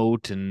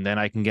out and then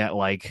I can get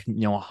like,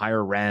 a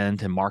higher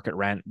rent, and market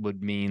rent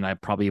would mean I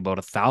probably about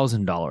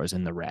 $1,000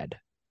 in the red,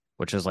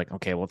 which is like,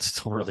 okay, well, it's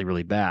still really,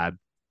 really bad.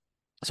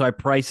 So I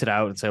price it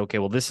out and say, okay,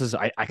 well,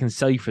 I can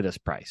sell you for this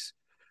price.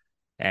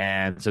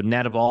 And so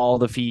net of all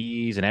the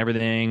fees and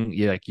everything,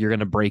 you're going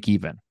to break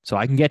even. So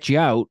I can get you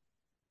out.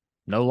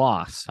 No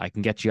loss. I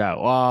can get you out.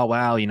 Oh,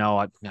 well,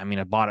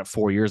 I bought it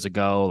 4 years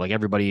ago. Like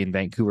everybody in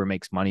Vancouver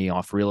makes money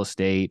off real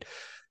estate.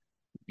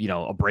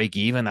 A break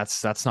even,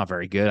 that's not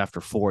very good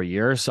after 4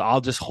 years. So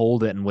I'll just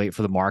hold it and wait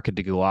for the market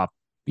to go up.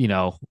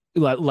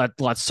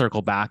 Let's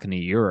circle back in a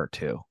year or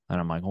two.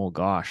 And I'm like, oh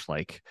gosh,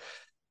 like,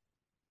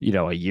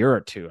 a year or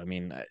two. I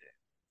mean,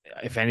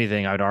 if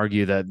anything, I'd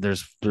argue that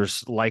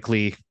there's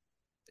likely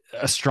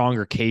a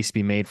stronger case to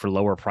be made for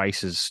lower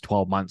prices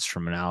 12 months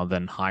from now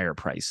than higher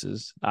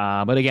prices.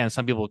 But again,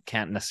 some people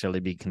can't necessarily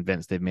be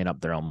convinced. They've made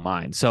up their own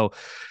mind. So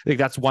I think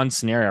that's one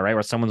scenario, right,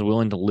 where someone's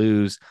willing to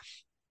lose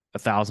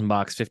 $1,000,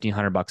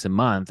 $1,500 a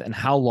month. And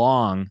how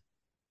long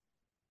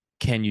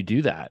can you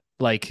do that?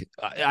 Like,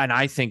 and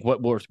I think what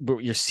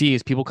you see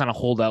is people kind of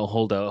hold out,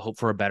 hope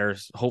for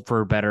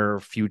a better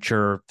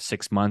future,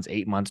 6 months,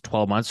 8 months,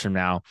 12 months from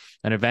now.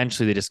 And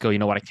eventually they just go, you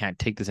know what, I can't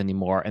take this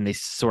anymore. And they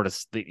sort of,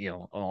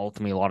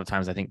 ultimately a lot of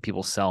times I think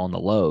people sell in the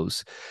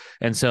lows.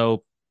 And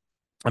so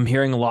I'm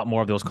hearing a lot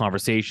more of those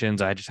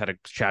conversations. I just had a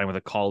chatting with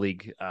a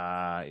colleague,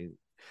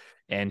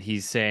 and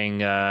he's saying,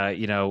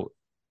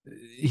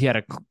 he had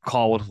a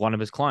call with one of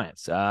his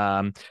clients.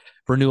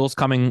 Renewals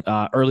coming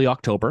early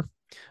October.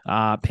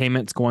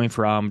 Payments going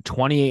from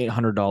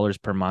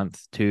 $2,800 per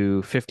month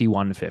to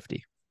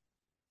 $5,150.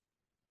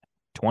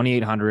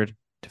 $2,800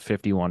 to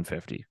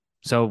 $5,150.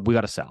 So we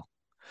got to sell.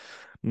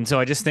 And so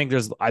I just think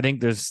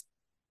there's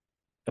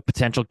a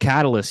potential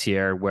catalyst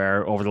here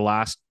where over the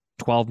last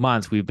 12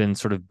 months, we've been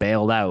sort of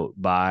bailed out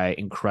by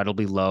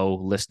incredibly low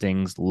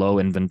listings, low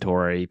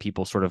inventory,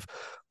 people sort of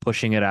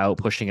pushing it out,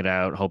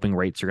 hoping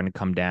rates are going to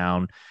come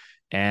down.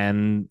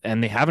 And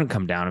they haven't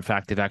come down. In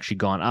fact, they've actually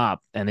gone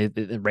up, and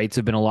the rates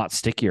have been a lot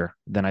stickier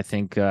than I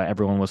think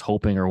everyone was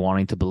hoping or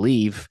wanting to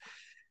believe.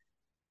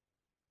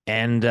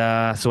 And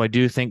so I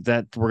do think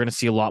that we're going to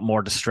see a lot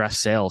more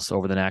distressed sales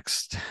over the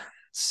next,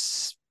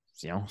 6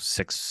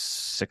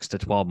 to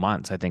 12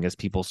 months, I think, as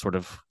people sort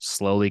of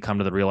slowly come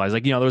to the realize,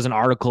 like, there was an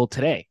article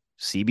today,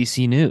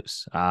 CBC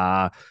News,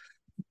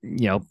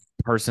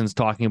 person's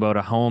talking about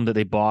a home that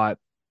they bought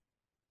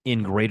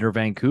in Greater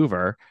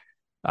Vancouver.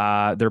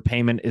 Their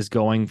payment is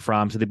going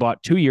from, so they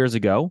bought 2 years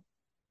ago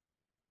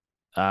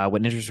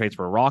when interest rates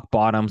were rock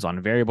bottoms on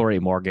a variable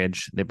rate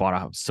mortgage. They bought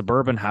a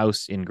suburban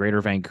house in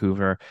Greater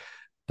Vancouver.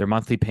 Their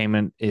monthly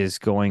payment is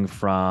going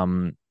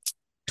from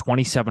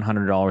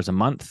 $2,700 a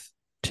month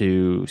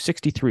to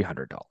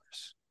 $6,300.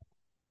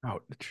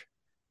 Ouch.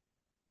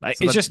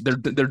 It's just they're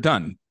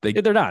done.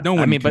 They're done. No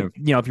one. I mean, but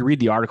if you read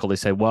the article, they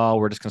say, well,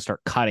 we're just going to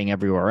start cutting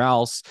everywhere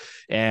else,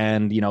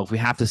 and if we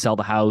have to sell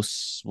the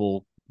house,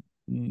 we'll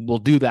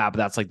do that, but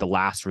that's like the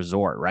last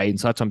resort, right? And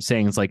so that's what I'm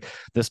saying. It's like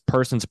this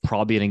person's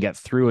probably going to get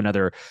through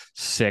another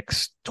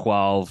 6,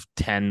 12,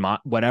 10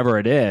 months, whatever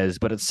it is.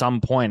 But at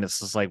some point, it's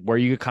just like, where are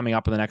you coming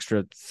up with an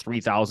extra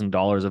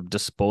 $3,000 of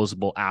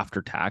disposable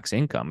after-tax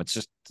income? It's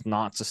just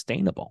not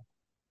sustainable.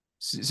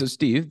 So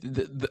Steve,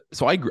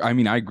 so I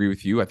agree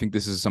with you. I think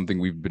this is something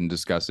we've been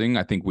discussing.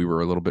 I think we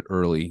were a little bit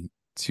early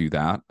to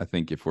that. I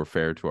think if we're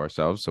fair to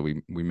ourselves, so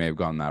we may have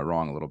gotten that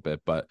wrong a little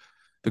bit. But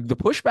the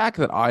pushback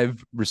that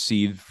I've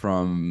received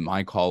from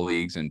my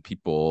colleagues and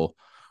people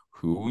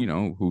who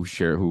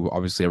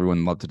obviously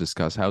everyone love to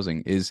discuss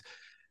housing is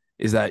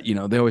that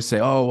they always say,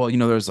 oh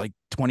well, there's like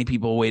 20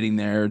 people waiting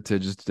there to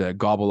just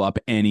gobble up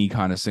any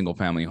kind of single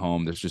family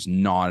home. There's just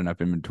not enough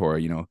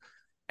inventory.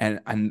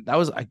 And that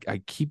was,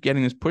 I keep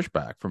getting this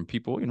pushback from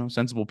people,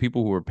 sensible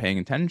people who are paying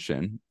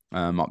attention.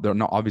 They're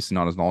not obviously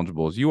not as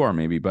knowledgeable as you are,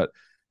 maybe, but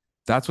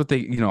that's what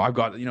they, I've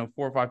got, 4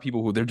 or 5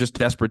 people who they're just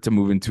desperate to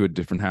move into a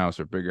different house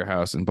or bigger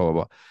house and blah, blah,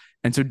 blah.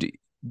 And so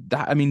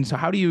so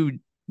how do you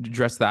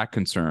address that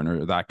concern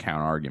or that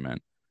counter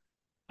argument?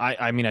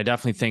 I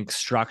definitely think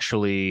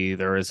structurally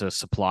there is a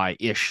supply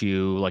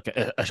issue, like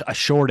a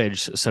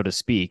shortage, so to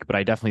speak, but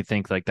I definitely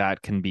think like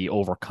that can be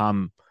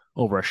overcome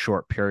over a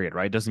short period,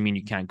 right? Doesn't mean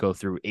you can't go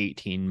through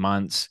 18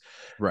 months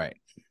right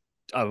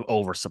of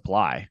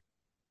oversupply.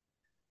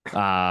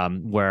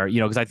 Where,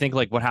 because I think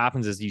like what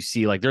happens is you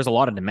see like there's a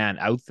lot of demand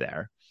out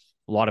there.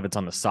 A lot of it's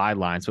on the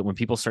sidelines, but when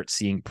people start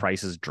seeing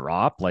prices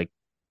drop, like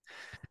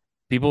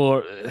people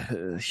are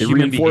it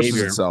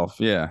reinforces itself.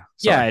 Yeah.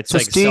 Yeah. It's so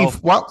like Steve,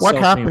 what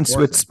happens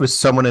with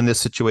someone in this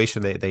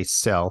situation? They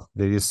sell,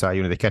 they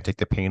decide, they can't take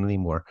the pain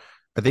anymore.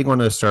 Are they going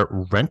to start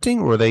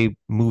renting, or they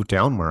move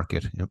down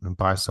market and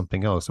buy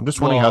something else? I'm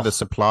just wondering how the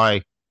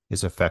supply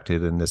is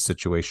affected in this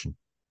situation.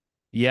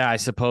 Yeah, I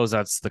suppose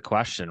that's the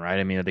question, right?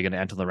 I mean, are they going to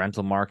enter the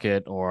rental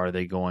market, or are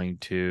they going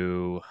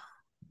to,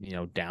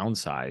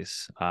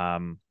 downsize? I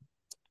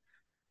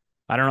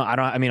don't know.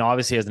 I mean,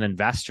 obviously, as an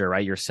investor,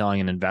 right? You're selling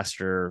an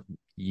investor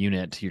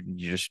unit.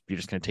 You're just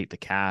going to take the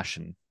cash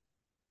and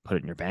put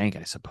it in your bank,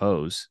 I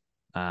suppose.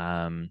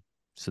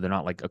 So they're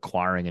not like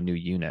acquiring a new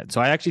unit.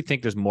 So I actually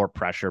think there's more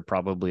pressure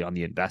probably on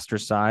the investor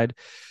side,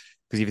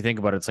 because if you think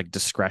about it, it's like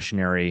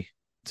discretionary.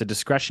 It's a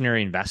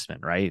discretionary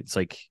investment, right? It's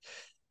like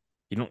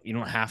you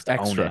don't have to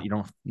own it. You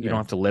don't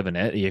have to live in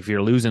it. If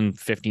you're losing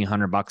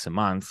 $1,500 a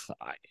month,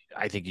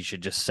 I think you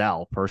should just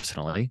sell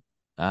personally.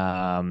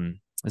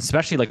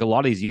 Especially like a lot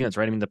of these units,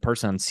 right? I mean, the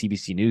person on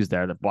CBC News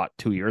there that bought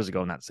 2 years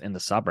ago, and that's in the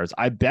suburbs.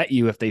 I bet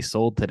you if they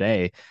sold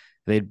today,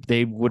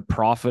 they would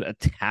profit a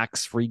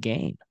tax-free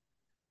gain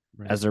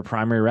as their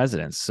primary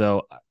residence.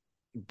 So,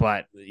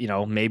 but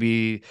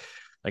maybe,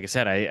 like I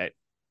said,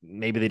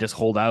 maybe they just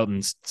hold out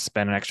and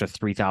spend an extra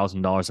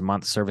 $3,000 a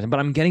month servicing. But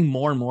I'm getting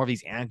more and more of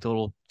these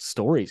anecdotal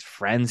stories.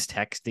 Friends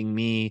texting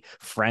me,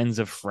 friends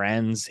of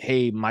friends.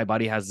 Hey, my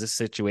buddy has this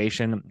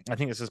situation. I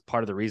think this is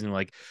part of the reason,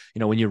 like,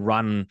 when you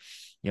run,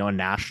 a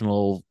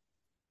national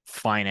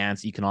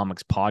finance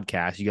economics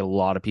podcast, you get a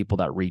lot of people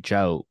that reach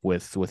out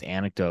with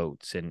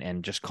anecdotes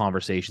and just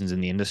conversations in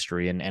the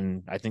industry.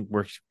 And I think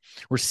we're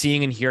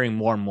seeing and hearing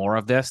more and more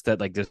of this, that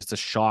like there's a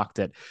shock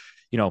that,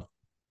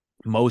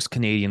 most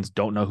Canadians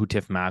don't know who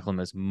Tiff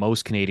Macklem is.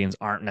 Most Canadians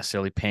aren't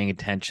necessarily paying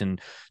attention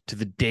to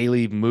the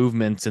daily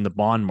movements in the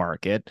bond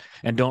market,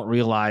 and don't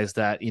realize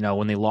that,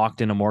 when they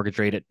locked in a mortgage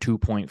rate at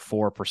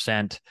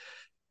 2.4%,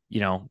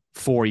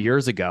 4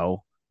 years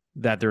ago,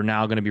 that they're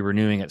now going to be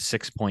renewing at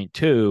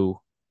 6.2,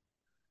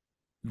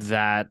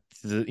 that,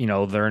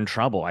 they're in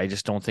trouble. I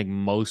just don't think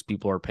most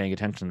people are paying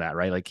attention to that,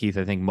 right? Like Keith,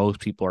 I think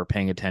most people are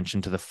paying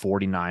attention to the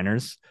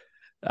 49ers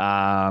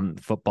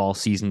football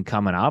season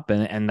coming up,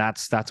 and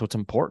that's what's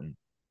important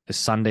is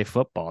Sunday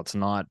football. It's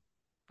not,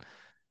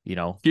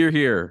 here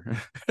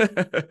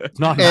it's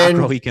not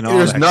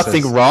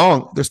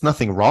macroeconomics. There's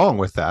nothing wrong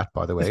with that,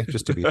 by the way,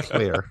 just to be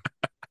clear.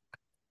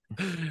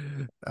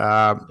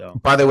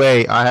 By the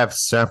way, I have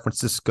San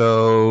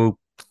Francisco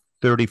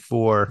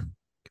 34,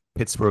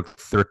 Pittsburgh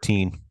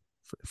 13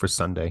 for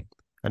Sunday.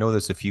 I know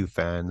there's a few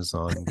fans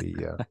on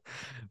the.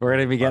 We're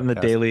going to be getting the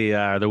daily,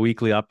 the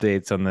weekly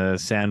updates on the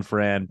San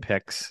Fran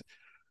picks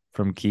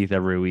from Keith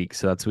every week.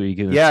 So that's what you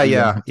can.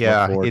 Yeah.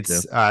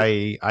 It's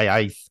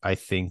I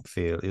think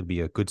it'll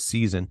be a good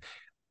season.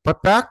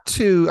 But back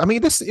to, I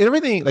mean,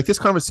 this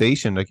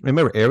conversation. Like,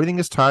 remember, everything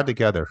is tied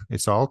together.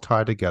 It's all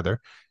tied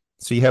together.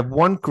 So you have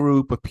one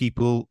group of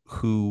people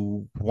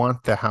who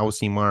want the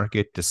housing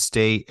market to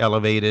stay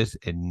elevated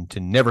and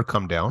to never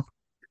come down.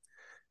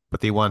 but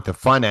they want the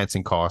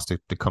financing cost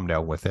to come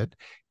down with it.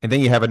 And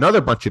then you have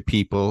another bunch of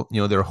people,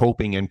 they're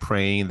hoping and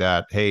praying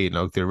that, hey,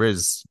 there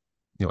is,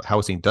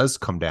 housing does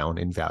come down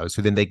in value,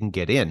 so then they can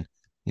get in,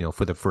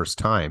 for the first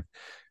time.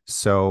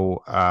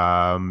 So,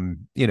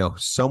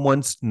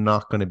 someone's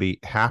not going to be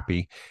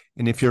happy.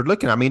 And if you're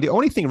looking, I mean, the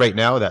only thing right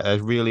now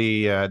that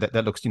really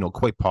that looks,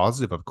 quite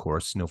positive, of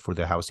course, for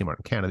the housing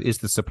market in Canada is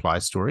the supply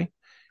story.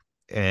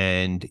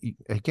 And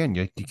again,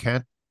 you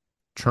can't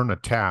turn a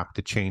tap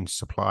to change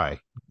supply.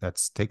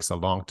 That takes a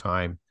long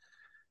time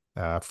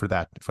for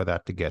that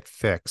to get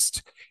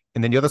fixed.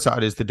 And then the other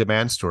side is the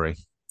demand story.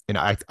 And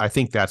I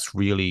think that's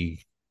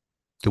really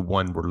the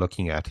one we're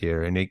looking at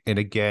here. And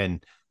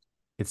again,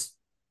 it's,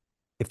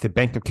 if the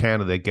Bank of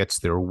Canada gets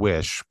their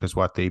wish, because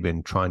what they've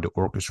been trying to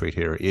orchestrate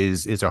here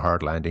is a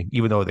hard landing,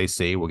 even though they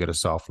say we'll get a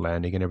soft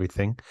landing and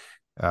everything.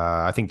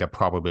 I think that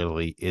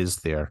probability is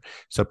there.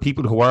 So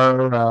people who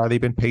are they've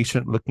been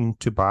patient looking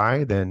to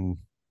buy, then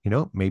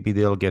maybe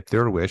they'll get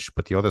their wish,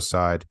 but the other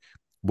side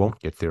won't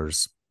get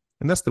theirs.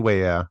 And that's the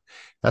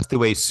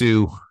way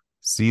Sue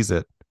sees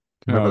it.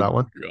 Remember that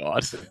one?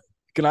 God.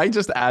 Can I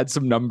just add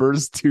some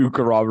numbers to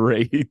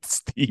corroborate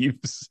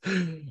Steve's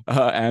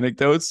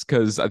anecdotes?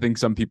 Because I think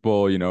some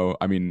people,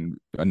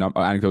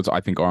 anecdotes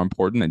I think are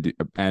important.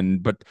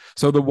 But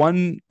so the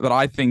one that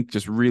I think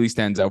just really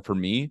stands out for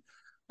me,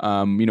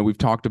 we've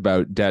talked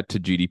about debt to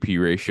GDP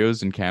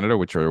ratios in Canada,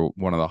 which are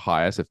one of the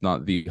highest, if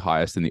not the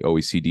highest in the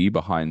OECD,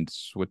 behind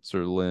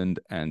Switzerland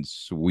and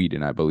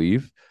Sweden, I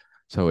believe.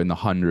 So in the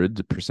 100%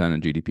 of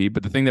GDP.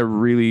 But the thing that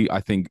really, I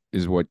think,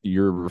 is what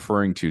you're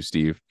referring to,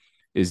 Steve,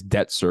 is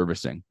debt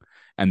servicing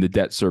and the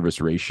debt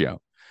service ratio.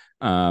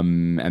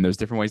 And there's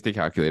different ways to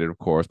calculate it, of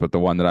course, but the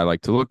one that I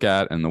like to look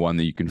at, and the one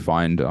that you can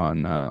find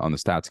on the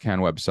StatsCan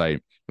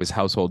website, is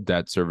household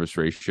debt service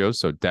ratio.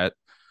 So debt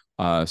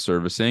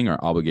servicing or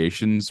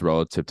obligations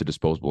relative to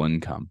disposable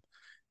income.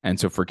 And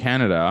so for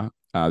Canada,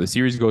 the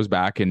series goes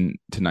back to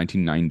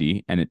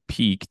 1990, and it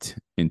peaked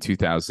in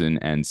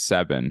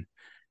 2007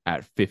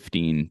 at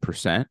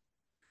 15%.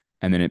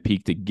 And then it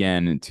peaked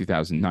again in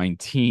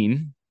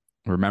 2019.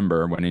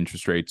 Remember when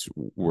interest rates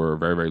were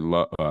very, very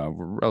low,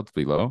 were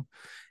relatively low.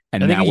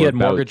 And I think now you had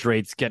about mortgage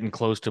rates getting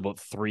close to about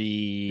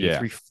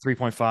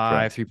 3.5,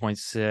 right.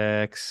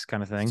 3.6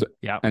 kind of thing. So,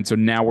 yeah. And so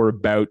now we're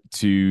about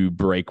to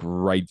break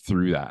right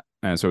through that.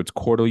 And so it's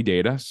quarterly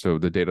data. So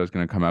the data is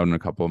going to come out in a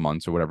couple of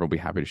months or whatever. We'll be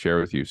happy to share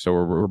with you. So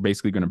we're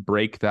basically going to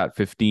break that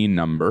 15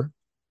 number.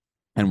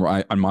 And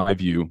on my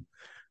view,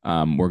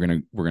 we're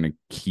gonna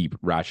keep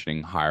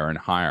ratcheting higher and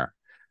higher.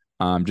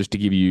 Just to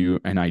give you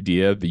an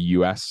idea, the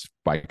U.S.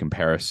 by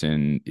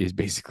comparison is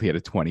basically at a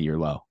 20-year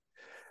low.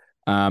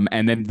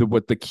 And then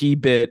what the key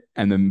bit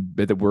and the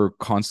bit that we're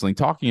constantly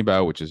talking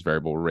about, which is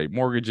variable rate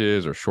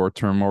mortgages or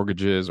short-term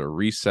mortgages or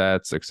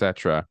resets,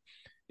 etc.,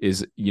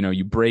 is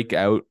you break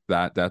out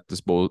that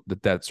the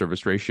debt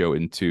service ratio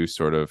into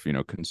sort of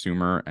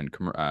consumer and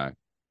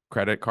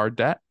credit card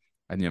debt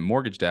and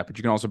mortgage debt, but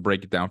you can also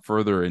break it down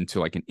further into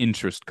like an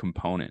interest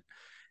component,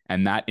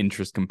 and that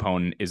interest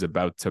component is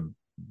about to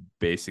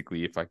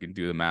basically, if I can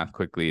do the math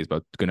quickly, is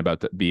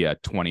about to be a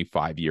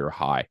 25-year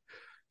high.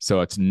 So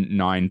it's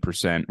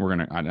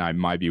 9%. In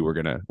my view, we're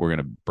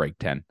gonna break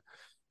 10,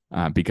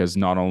 because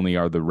not only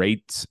are the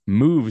rates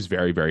moves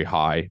very, very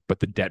high, but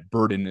the debt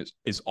burden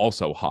is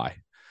also high.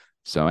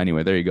 So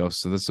anyway, there you go.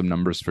 So there's some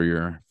numbers for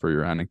your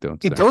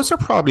anecdotes. Those are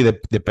probably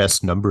the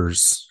best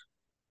numbers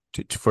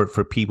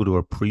for people to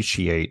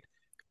appreciate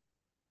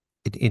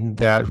in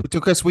that,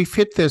 because we've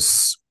hit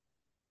this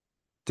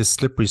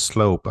slippery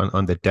slope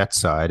on the debt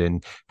side,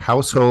 and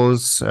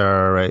households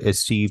are, as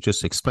Steve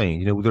just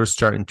explained, they're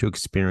starting to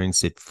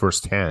experience it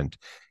firsthand.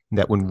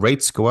 That when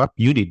rates go up,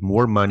 you need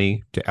more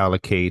money to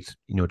allocate,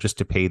 just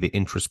to pay the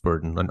interest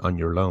burden on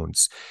your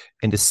loans.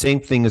 And the same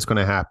thing is going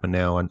to happen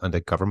now on the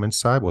government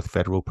side, with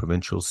federal,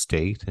 provincial,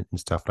 state, and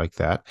stuff like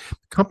that.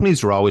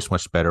 Companies are always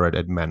much better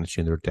at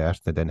managing their debt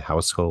than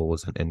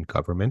households and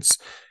governments.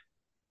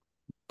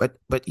 But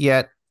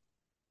yet,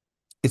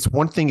 it's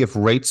one thing if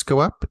rates go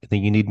up,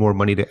 then you need more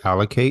money to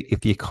allocate.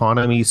 If the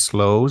economy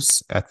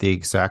slows at the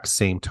exact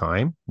same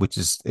time, which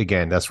is,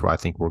 again, that's where I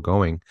think we're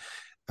going,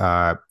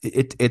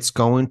 it's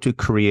going to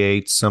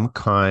create some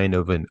kind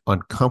of an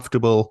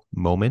uncomfortable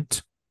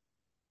moment,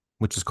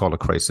 which is called a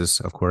crisis,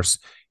 of course,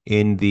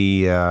 in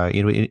the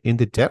in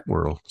the debt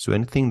world. So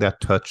anything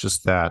that touches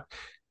that,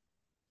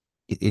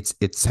 it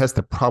has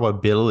the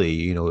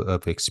probability,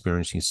 of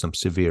experiencing some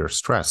severe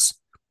stress,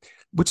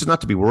 which is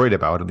not to be worried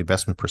about in the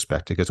investment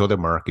perspective, because other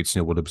markets,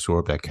 will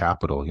absorb that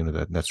capital,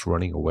 that's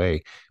running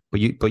away. But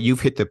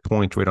you've hit the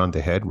point right on the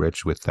head,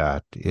 Rich, with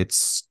that.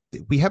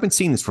 We haven't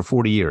seen this for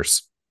 40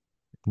 years.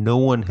 No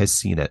one has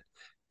seen it.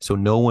 So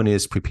no one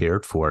is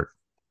prepared for it.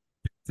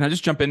 Can I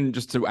just jump in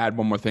just to add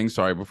one more thing?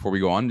 Sorry, before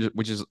we go on,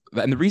 which is,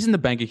 and the reason the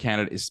Bank of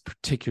Canada is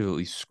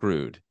particularly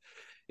screwed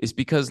is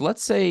because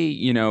let's say,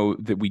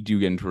 that we do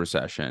get into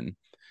recession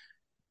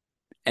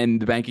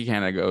and the Bank of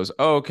Canada goes,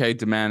 oh, okay,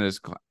 demand is,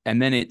 and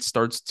then it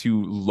starts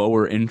to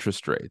lower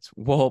interest rates.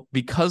 Well,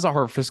 because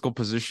our fiscal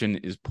position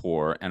is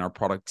poor and our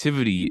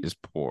productivity is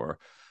poor,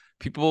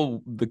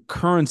 the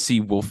currency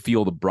will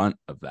feel the brunt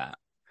of that,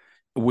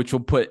 which will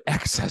put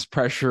excess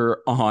pressure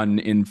on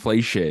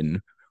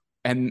inflation.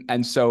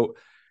 And so,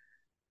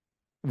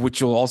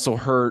 which will also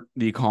hurt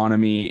the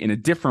economy in a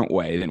different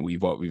way than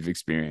what we've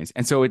experienced.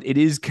 And so it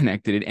is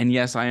connected. And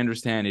yes, I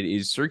understand it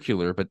is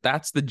circular, but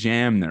that's the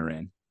jam they're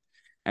in.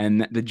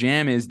 And the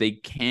jam is they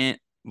can't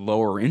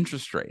lower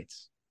interest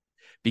rates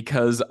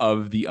because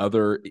of the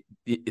other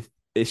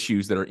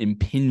issues that are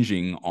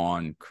impinging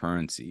on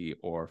currency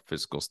or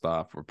fiscal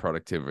stuff or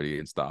productivity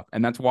and stuff.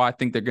 And that's why I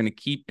think they're going to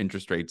keep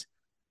interest rates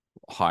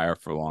higher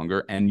for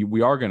longer. And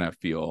we are going to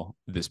feel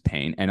this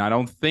pain. And I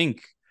don't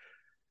think,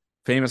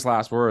 famous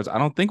last words, I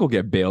don't think we'll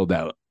get bailed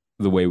out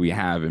the way we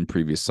have in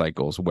previous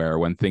cycles, where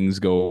when things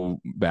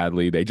go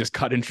badly, they just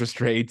cut interest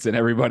rates and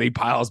everybody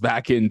piles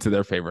back into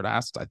their favorite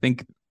assets. I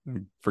think,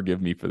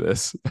 forgive me for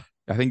this,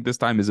 I think this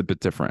time is a bit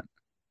different.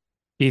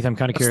 Keith, I'm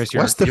kind of curious.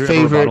 What's the your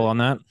favorite rebuttal on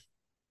that?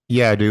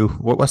 Yeah, I do.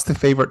 What's the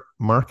favorite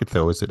market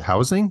though? Is it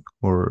housing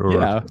or...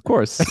 Yeah, of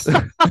course.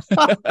 Yeah,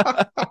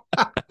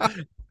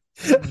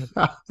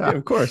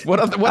 of course. What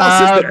else is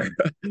there?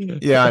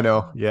 Yeah, I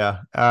know. Yeah.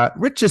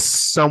 Rich is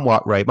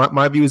somewhat right.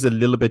 My view is a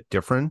little bit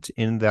different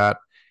in that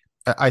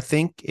I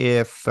think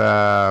if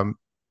I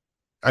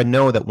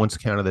know that once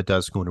Canada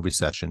does go into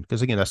recession,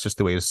 because again, that's just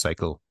the way the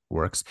cycle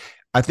works,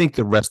 I think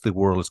the rest of the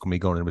world is going to be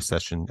going into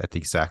recession at the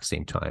exact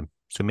same time.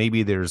 So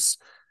maybe there's,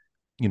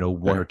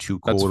 one or two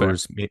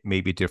quarters may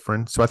be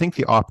different. So I think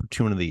the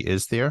opportunity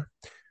is there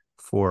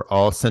for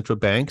all central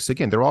banks.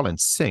 Again, they're all in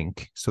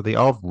sync. So they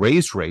all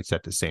raise rates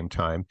at the same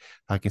time.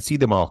 I can see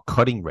them all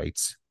cutting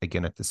rates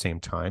again at the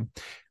same time.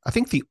 I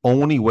think the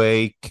only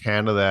way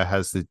Canada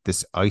has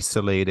this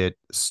isolated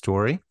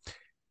story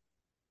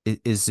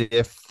is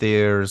if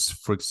there's,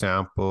 for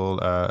example,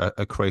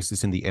 a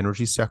crisis in the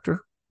energy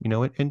sector,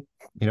 and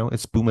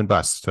it's boom and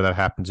bust. So that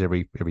happens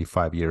every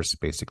 5 years,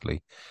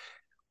 basically.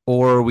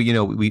 Or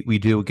we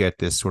do get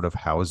this sort of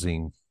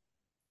housing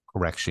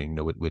correction,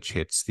 which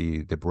hits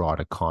the broad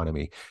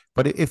economy.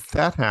 But if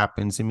that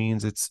happens, it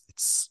means it's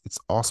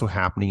also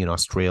happening in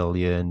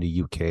Australia and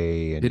the UK.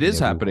 And it is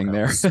happening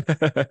there.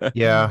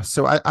 Yeah.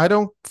 So I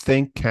don't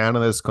think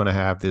Canada is going to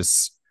have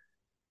this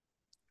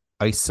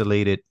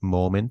isolated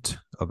moment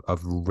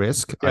of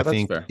risk. Yeah, I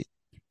think fair.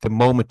 The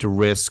moment of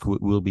risk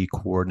will be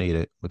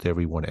coordinated with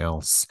everyone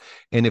else.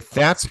 And if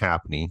that's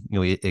happening,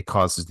 it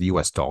causes the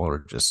US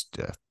dollar just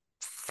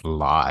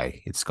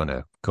fly. It's going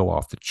to go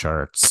off the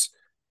charts.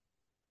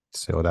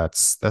 So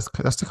that's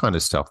the kind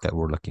of stuff that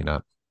we're looking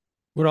at.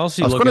 What else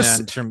are you looking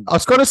at? I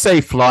was going to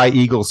say fly,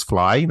 Eagles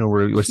fly.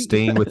 We're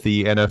staying with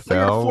the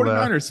NFL. You're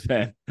a 49ers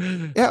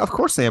fan. Yeah, of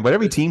course I am. But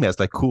every team has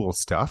like cool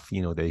stuff,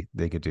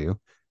 they could do,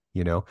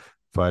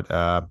 But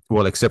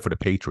well, except for the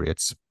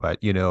Patriots. But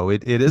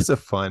it is a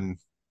fun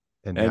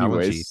analogy.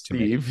 Anyways,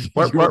 Steve,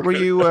 what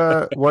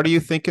are you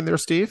thinking there,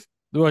 Steve?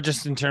 Well,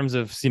 just in terms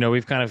of,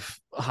 we've kind of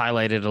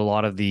highlighted a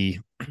lot of the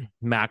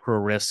macro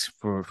risks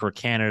for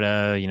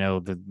Canada,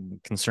 the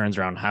concerns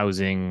around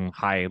housing,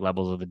 high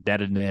levels of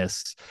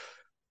indebtedness.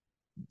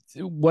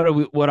 What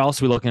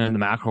else are we looking at in the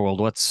macro world?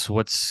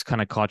 What's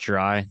kind of caught your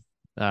eye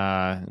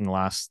in the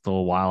last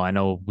little while? I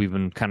know we've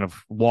been kind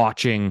of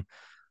watching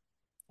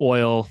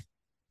oil.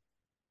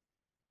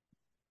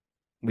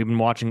 We've been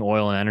watching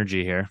oil and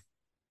energy here.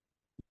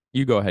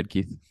 You go ahead,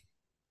 Keith.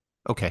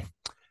 Okay.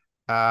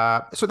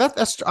 So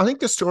that's I think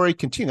the story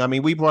continues. I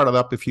mean, we brought it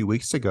up a few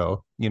weeks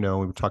ago. We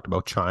talked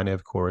about China,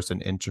 of course,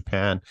 and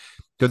Japan.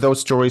 Those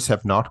stories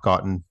have not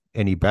gotten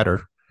any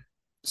better.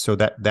 So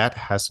that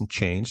hasn't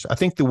changed. I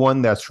think the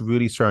one that's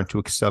really starting to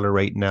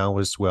accelerate now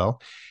as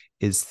well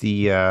is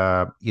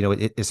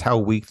it is how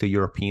weak the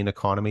European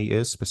economy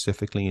is,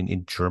 specifically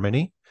in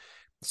Germany.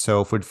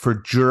 So for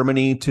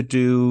Germany to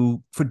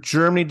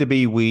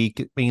be weak,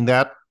 I mean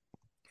that.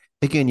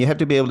 Again, you have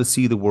to be able to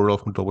see the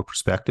world from a global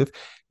perspective.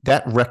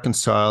 That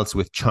reconciles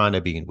with China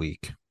being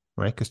weak,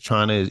 right? Because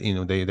China is,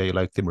 they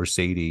like the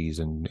Mercedes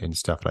and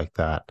stuff like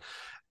that.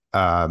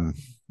 Well,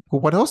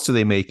 what else do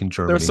they make in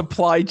Germany? Their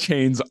supply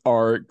chains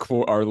are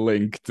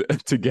linked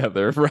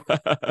together.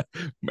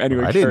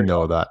 Anyway, I didn't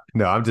know that.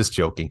 No, I'm just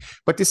joking.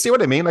 But you see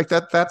what I mean? Like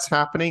that's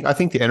happening. I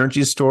think the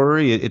energy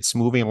story, it's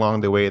moving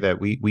along the way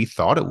that we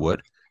thought it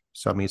would.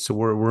 So I mean, so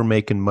we're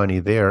making money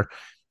there,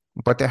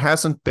 but there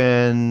hasn't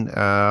been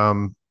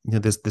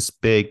this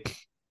big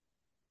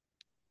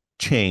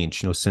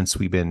change, since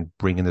we've been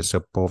bringing this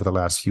up over the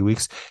last few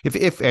weeks.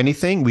 If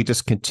anything, we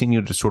just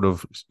continue to sort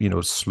of,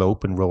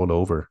 slope and roll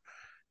over.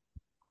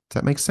 Does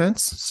that make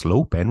sense?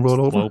 Slope and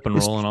roll over. Slope and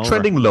rolling over.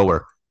 Trending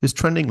lower. It's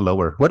trending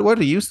lower. What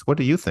do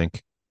you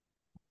think?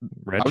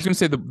 Rich? I was going to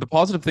say the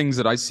positive things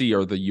that I see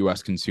are the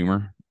U.S.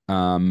 consumer.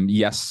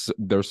 Yes,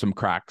 there's some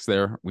cracks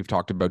there. We've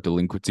talked about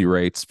delinquency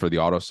rates for the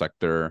auto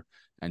sector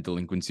and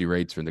delinquency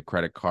rates for the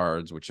credit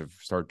cards, which have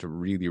started to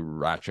really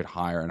ratchet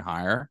higher and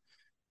higher.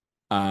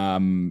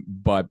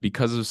 But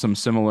because of some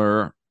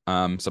similar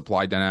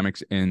supply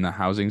dynamics in the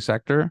housing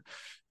sector,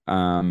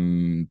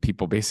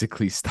 people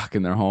basically stuck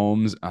in their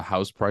homes,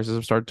 house prices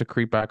have started to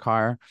creep back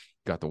higher.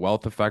 Got the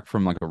wealth effect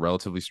from like a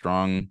relatively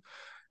strong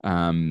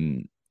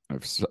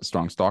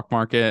strong stock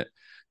market.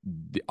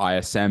 The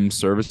ISM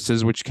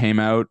services, which came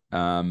out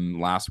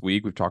last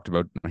week. We've talked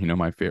about,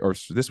 my favorite, or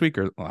this week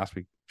or last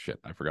week. Shit,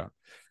 I forgot.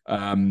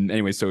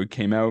 Anyway, so it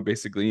came out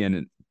basically, and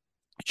it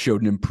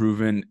showed an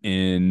improvement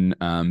in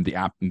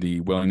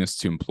the willingness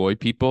to employ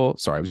people.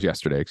 Sorry, it was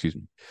yesterday. Excuse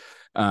me.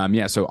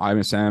 So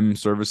ISM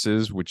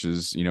services, which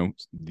is, the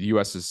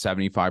US is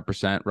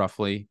 75%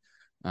 roughly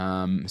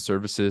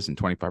services and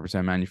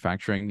 25%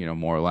 manufacturing,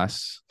 more or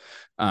less.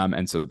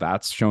 And so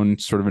that's shown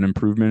sort of an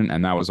improvement,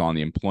 and that was on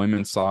the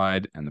employment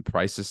side and the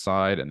prices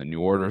side and the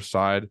new order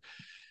side.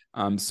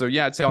 So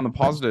yeah, I'd say on the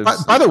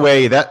positives. By the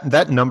way,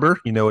 that number,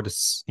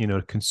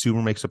 the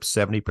consumer makes up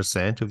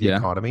 70% of the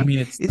economy. I mean,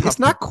 it's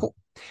not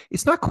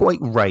quite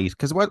right,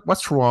 because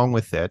what's wrong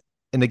with it?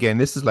 And again,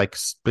 this is like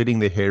splitting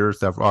the hairs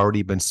that have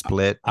already been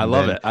split. I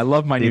love it. I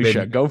love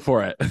minutia. Go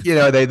for it.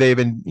 They've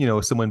been,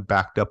 someone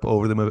backed up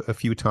over them a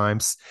few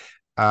times.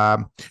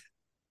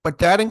 But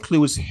that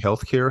includes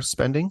healthcare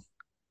spending.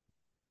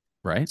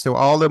 Right. So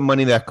all the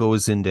money that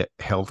goes into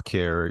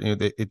healthcare,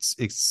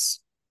 it's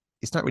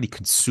not really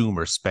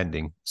consumer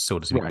spending, so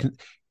to speak. Right.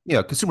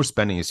 Consumer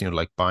spending is,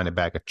 like buying a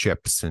bag of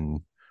chips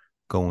and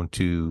going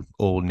to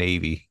Old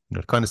Navy,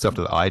 the kind of stuff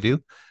that I do.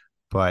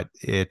 But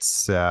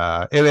it's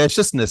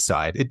just an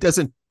aside. It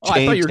doesn't change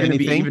I thought you were going to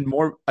anything. be even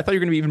more. I thought you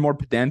were going to be even more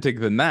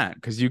pedantic than that,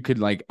 because you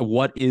could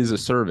what is a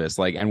service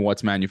and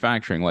what's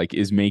manufacturing?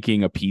 Is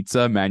making a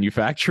pizza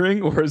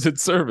manufacturing, or is it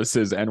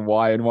services, and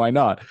why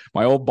not?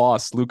 My old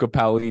boss Luca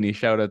Paolini,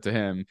 shout out to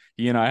him.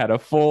 He and I had a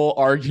full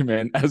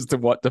argument as to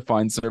what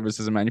defines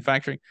services and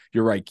manufacturing.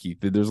 You're right, Keith.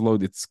 There's a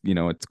load. It's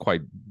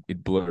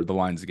it blurred. The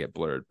lines get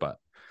blurred, but.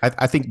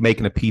 I think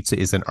making a pizza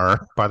is an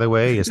art, by the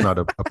way. It's not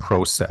a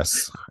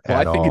process. Well,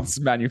 at I think all. it's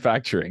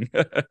manufacturing.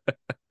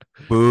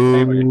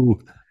 Boo.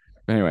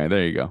 Anyway,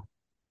 there you go.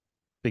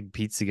 Big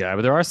pizza guy.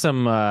 But there are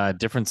some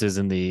differences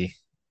in the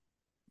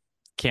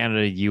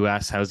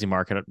Canada-US housing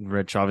market,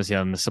 Rich. Obviously,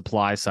 on the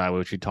supply side,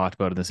 which we talked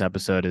about in this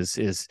episode,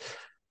 is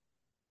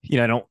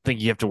I don't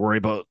think you have to worry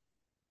about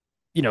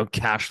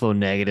cash flow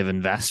negative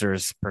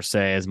investors per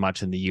se as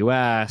much in the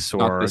US,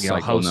 or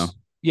no.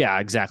 Yeah,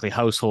 exactly.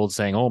 Households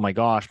saying, "Oh my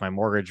gosh, my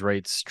mortgage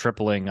rate's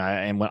tripling,"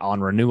 and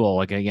on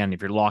renewal. Again,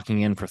 if you're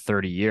locking in for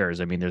 30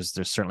 years, I mean, there's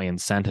certainly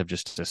incentive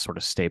just to sort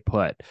of stay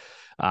put.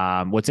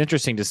 What's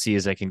interesting to see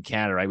is in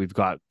Canada, right, we've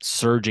got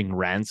surging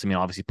rents. I mean,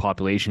 obviously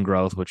population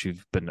growth, which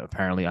we've been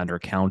apparently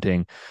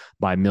undercounting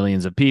by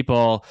millions of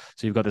people.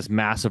 So you've got this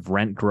massive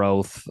rent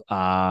growth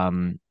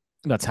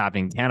that's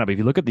happening in Canada. But if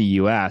you look at the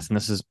US, and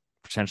this is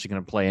potentially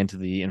going to play into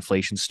the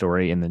inflation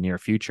story in the near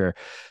future,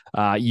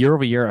 year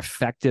over year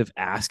effective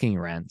asking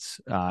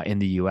rents in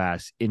the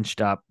US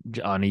inched up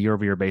on a year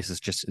over year basis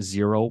just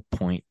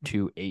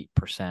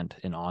 0.28%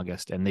 in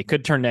August, and they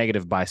could turn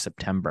negative by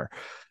September.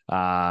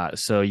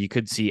 So you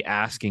could see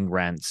asking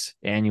rents,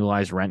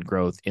 annualized rent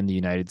growth in the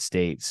United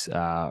States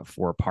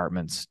for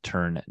apartments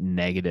turn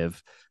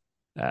negative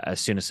as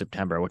soon as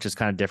September, which is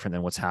kind of different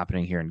than what's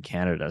happening here in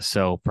Canada.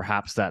 So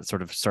perhaps that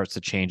sort of starts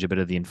to change a bit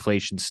of the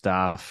inflation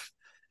stuff.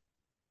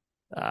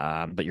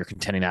 But you're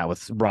contending that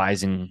with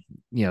rising,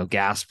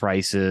 gas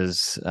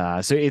prices.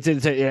 So it's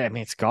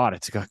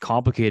a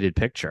complicated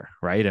picture,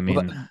 right? I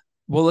mean,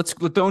 well, you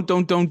don't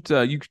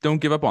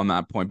give up on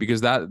that point,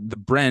 because the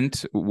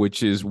Brent,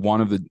 which is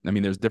one of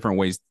there's different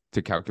ways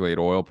to calculate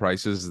oil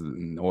prices.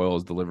 Oil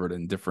is delivered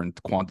in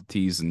different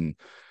quantities and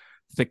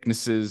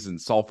thicknesses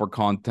and sulfur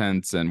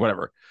contents and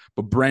whatever.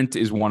 But Brent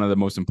is one of the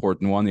most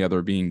important one. The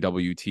other being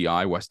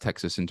WTI, West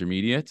Texas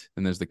Intermediate,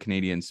 and there's the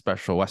Canadian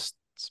Special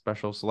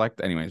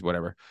Select, anyways,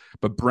 whatever.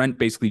 But Brent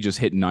basically just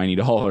hit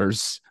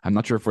 $90. I'm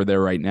not sure if we're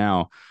there right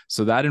now.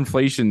 So that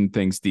inflation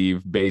thing,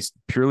 Steve, based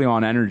purely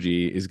on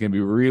energy, is going to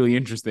be really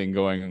interesting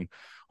going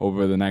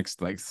over the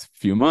next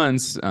few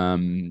months.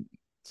 So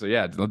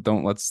yeah,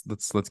 let's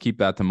keep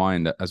that to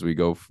mind as we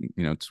go,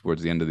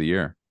 towards the end of the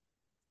year.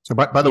 So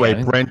by the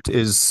way, Brent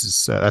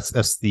is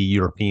that's the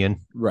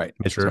European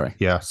measure. Sorry.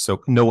 Yeah.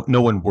 So no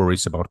one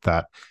worries about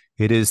that.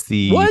 It is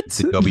the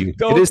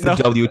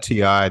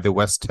WTI, the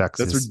West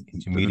Texas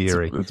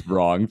Intermediary. That's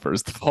wrong.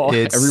 First of all,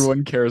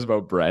 everyone cares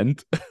about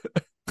Brent.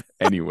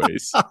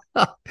 Anyways,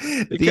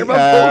 they care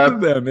about both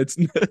of them. It's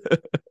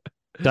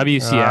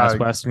WCS,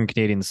 Western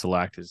Canadian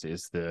Select,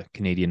 is the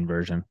Canadian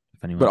version.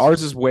 But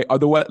ours is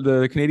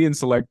the Canadian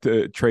Select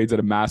trades at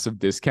a massive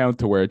discount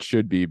to where it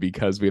should be,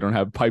 because we don't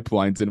have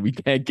pipelines and we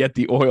can't get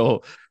the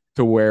oil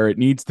to where it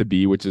needs to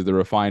be, which is the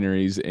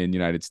refineries in the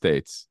United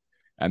States.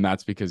 And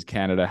that's because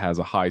Canada has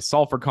a high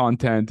sulfur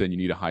content, and you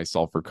need a high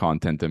sulfur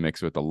content to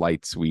mix with the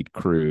light sweet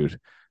crude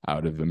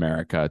out of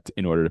America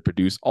in order to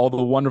produce all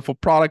the wonderful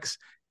products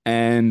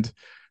and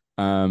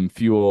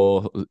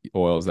fuel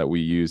oils that we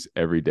use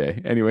every day.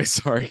 Anyway,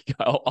 sorry,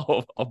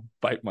 I'll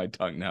bite my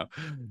tongue now.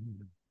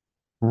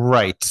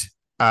 Right.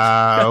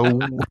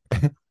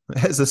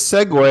 As a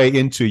segue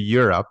into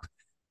Europe,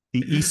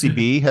 the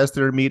ECB has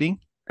their meeting.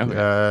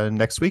 Okay.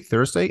 Next week,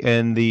 Thursday,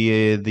 and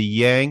the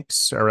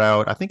Yanks are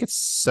out. I think it's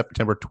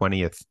September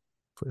 20th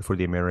for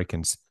the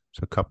Americans, so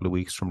a couple of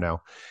weeks from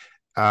now.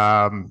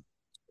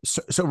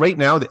 So right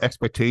now, the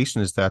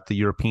expectation is that the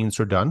Europeans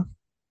are done.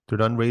 They're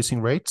done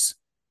raising rates.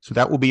 So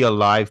that will be a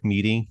live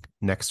meeting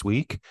next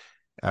week.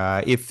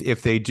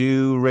 If they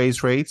do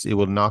raise rates, it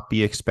will not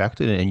be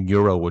expected, and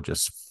euro will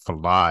just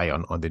fly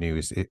on the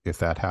news if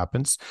that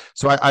happens.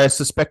 So I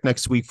suspect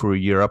next week for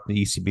Europe,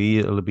 the ECB,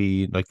 it'll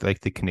be like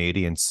the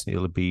Canadians.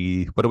 It'll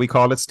be, what do we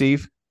call it,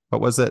 Steve?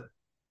 What was it?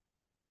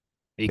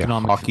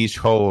 Economic The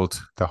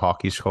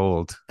hawkish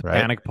hold,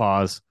 right? panic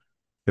pause.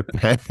 The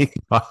panic.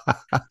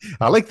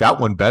 I like that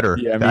one better.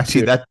 Yeah, me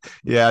Actually, too.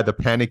 the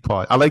panic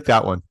pause. I like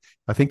that one.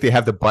 I think they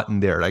have the button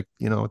there, like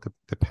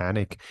the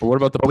panic. But what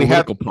about the But we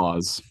have. political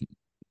pause?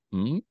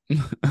 Hmm?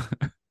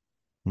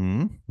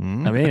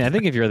 I mean, I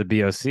think if you're the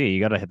BOC, you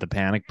got to hit the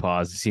panic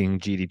pause. Seeing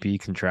GDP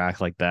contract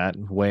like that,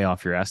 way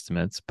off your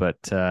estimates. But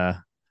I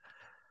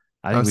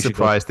think I'm we should go.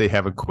 surprised they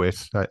haven't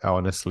quit.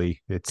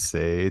 Honestly,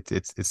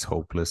 it's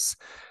hopeless.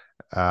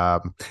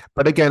 But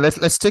again,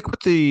 let's stick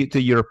with the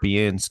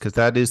Europeans, because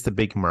that is the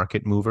big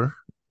market mover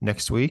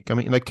next week. I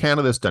mean, like,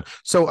 Canada's done.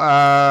 So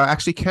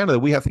actually, Canada,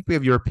 I think we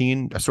have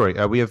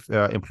we have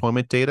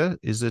employment data.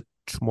 Is it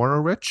tomorrow,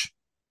 Rich?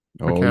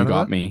 For Oh, you Canada?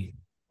 got me.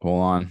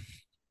 Hold on.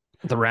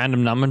 The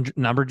random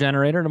number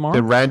generator tomorrow.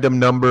 The random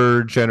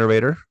number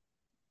generator,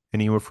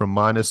 anywhere from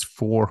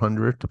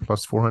 -400 to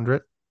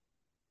 +400.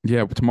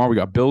 Yeah, but tomorrow we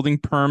got building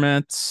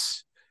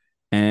permits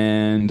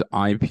and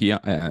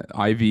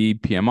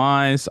IV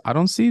PMIs. I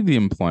don't see the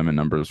employment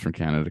numbers from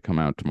Canada come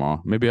out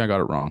tomorrow. Maybe I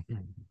got it wrong.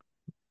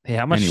 Hey,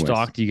 how much Anyways.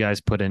 stock do you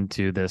guys put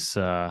into this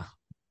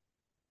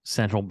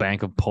Central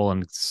Bank of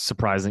Poland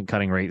surprising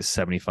cutting rate is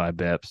 75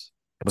 bips?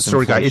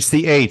 Sorry, guys, it's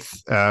the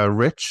 8th.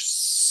 Rich,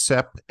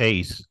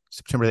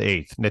 September the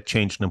 8th, net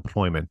change in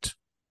employment.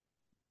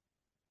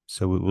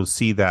 So we will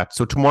see that.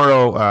 So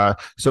tomorrow,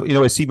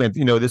 as Steve meant,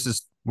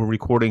 we're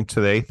recording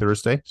today,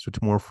 Thursday. So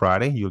tomorrow,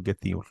 Friday, you'll get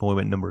the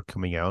employment number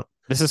coming out.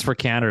 This is for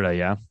Canada,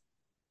 yeah?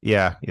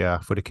 Yeah,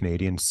 for the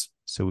Canadians.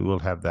 So we will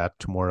have that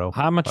tomorrow.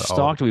 How much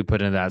stock do we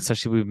put into that?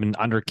 Especially we've been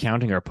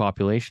undercounting our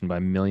population by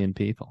a million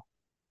people.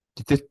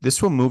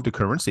 This will move the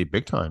currency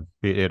big time.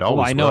 It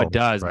always I know will, it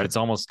does, right? but it's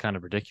almost kind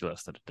of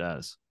ridiculous that it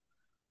does.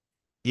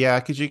 Yeah,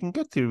 because you can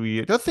get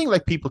the other thing,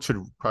 like, people should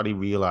probably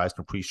realize and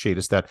appreciate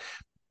is that,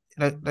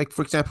 like,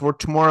 for example, for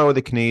tomorrow,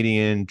 the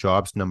Canadian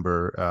jobs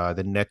number,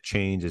 the net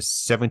change is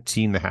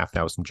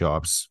 17,500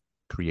 jobs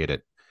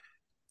created.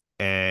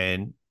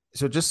 And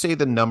so just say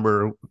the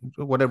number,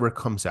 whatever it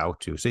comes out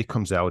to, say it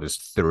comes out as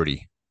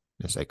 30.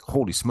 It's like,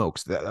 holy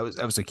smokes, that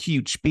was a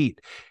huge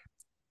beat.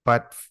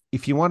 But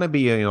if you want to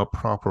be a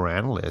proper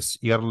analyst,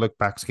 you got to look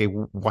back and say,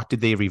 what did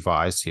they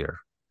revise here?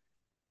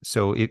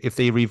 So if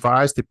they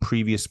revise the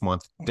previous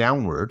month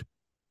downward,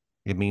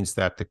 it means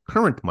that the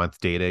current month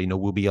data,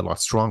 will be a lot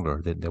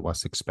stronger than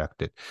was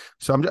expected.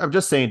 So I'm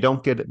just saying,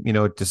 don't get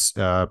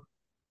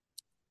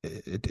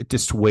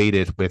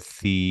dissuaded with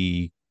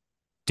the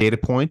data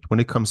point when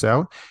it comes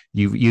out.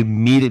 You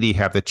immediately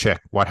have to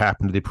check what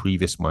happened to the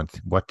previous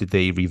month. What did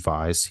they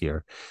revise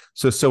here?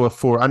 So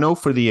I know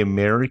for the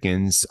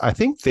Americans, I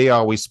think they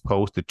always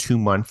post the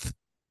 2-month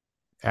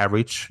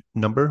average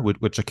number,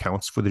 which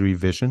accounts for the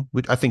revision,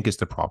 which I think is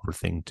the proper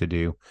thing to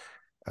do,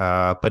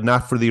 but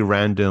not for the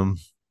random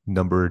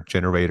number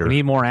generator. We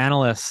need more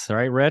analysts,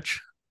 right, Rich?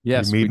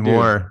 Yes, we need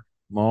do.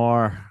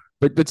 More.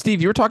 But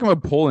Steve, you were talking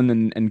about Poland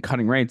and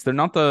cutting rates. They're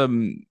not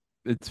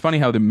it's funny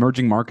how the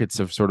emerging markets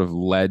have sort of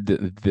led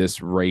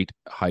this rate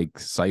hike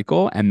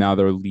cycle, and now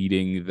they're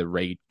leading the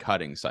rate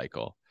cutting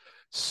cycle.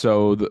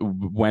 So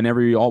when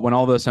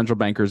all the central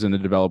bankers in the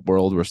developed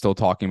world were still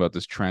talking about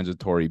this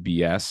transitory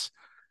BS,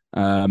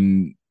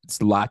 Latin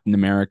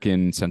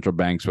American central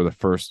banks were the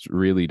first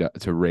really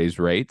to raise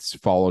rates,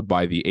 followed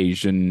by the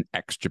Asian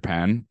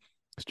ex-Japan,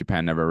 because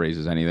Japan never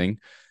raises anything.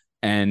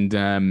 And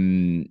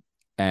then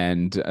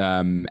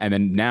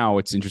now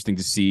it's interesting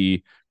to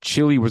see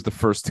Chile was the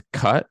first to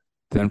cut,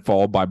 then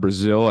followed by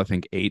Brazil, I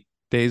think 8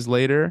 days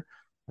later.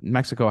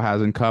 Mexico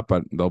hasn't cut,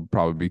 but they'll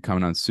probably be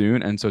coming on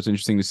soon. And so it's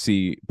interesting to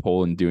see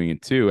Poland doing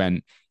it too.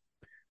 And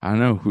I don't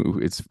know.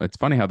 It's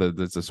funny how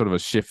there's a sort of a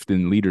shift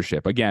in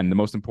leadership. Again, the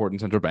most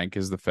important central bank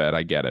is the Fed.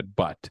 I get it,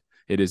 but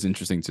it is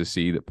interesting to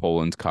see that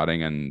Poland's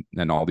cutting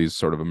and all these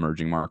sort of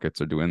emerging markets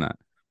are doing that.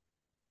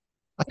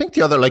 I think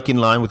the other, like, in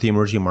line with the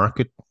emerging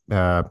market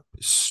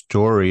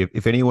story,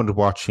 if anyone's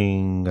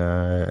watching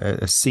a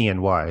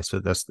CNY, so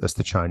that's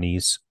the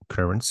Chinese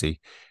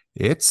currency,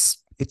 it's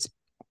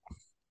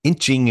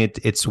inching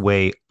its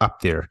way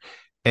up there.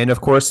 And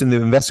of course, in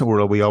the investment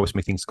world, we always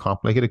make things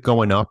complicated.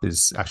 Going up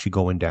is actually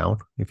going down,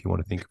 if you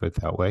want to think of it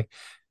that way.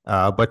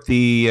 But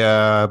the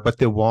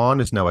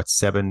yuan is now at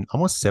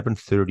almost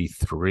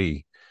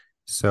 733.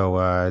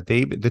 So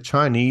the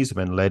Chinese have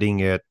been letting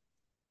it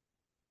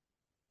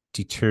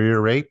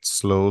deteriorate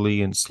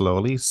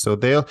slowly.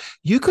 So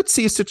you could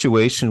see a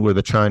situation where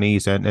the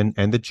Chinese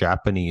and the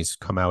Japanese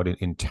come out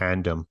in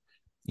tandem,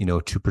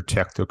 to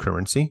protect their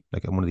currency,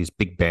 like one of these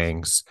big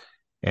bangs.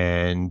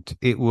 And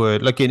it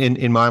would, like,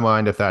 in my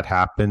mind, if that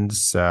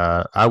happens,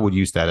 I would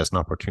use that as an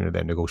opportunity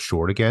then to go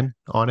short again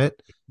on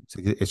it. So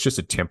it's just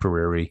a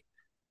temporary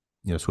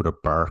sort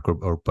of bark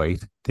or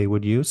bite they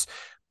would use.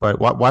 But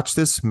watch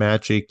this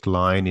magic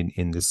line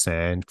in the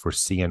sand for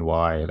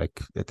CNY. Like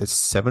at the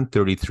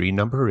 733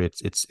 number,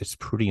 it's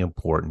pretty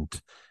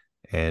important,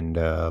 and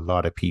a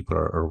lot of people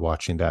are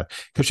watching that.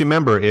 Because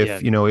remember, Yeah.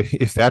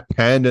 if that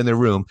panda in the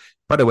room.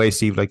 By the way,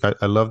 Steve, like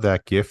I love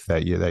that GIF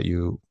that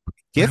you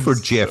GIF or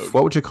GIF. So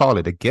What would you call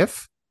it? A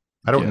GIF?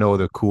 I don't GIF. know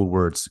the cool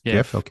words.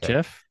 GIF. Okay.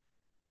 Jeff.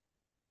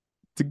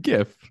 It's a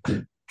GIF.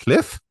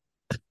 Cliff.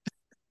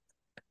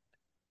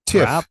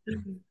 Tiff. Rap?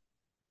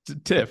 It's a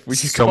TIFF. We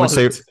should Someone call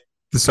say. it.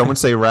 Did someone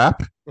say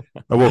rap?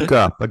 I woke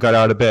up. I got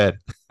out of bed.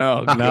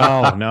 Oh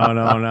no. No.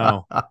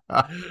 No,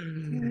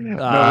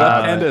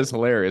 that panda is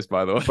hilarious,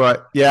 by the way.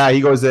 But yeah, he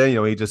goes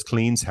in, he just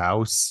cleans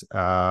house.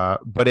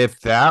 But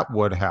if that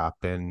would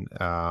happen,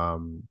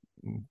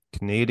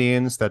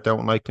 Canadians that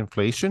don't like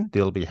inflation,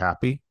 they'll be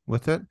happy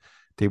with it.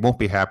 They won't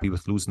be happy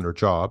with losing their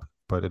job,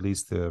 but at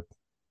least the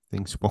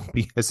things won't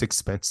be as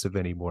expensive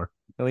anymore.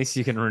 At least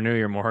you can renew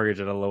your mortgage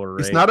at a lower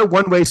rate. It's not a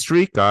one-way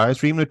street,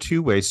 guys, or even a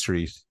two-way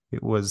street.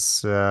 It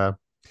was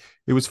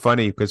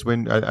funny because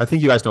when I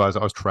think you guys know I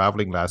was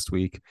traveling last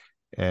week,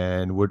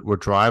 and we're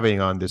driving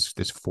on this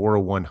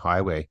 401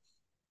 highway,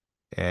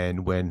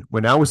 and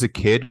when I was a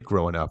kid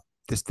growing up,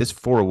 this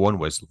 401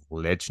 was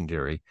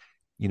legendary.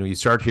 You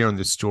start hearing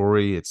the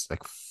story. It's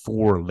like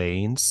 4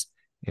 lanes,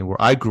 and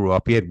where I grew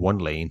up, we had 1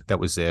 lane. That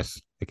was it.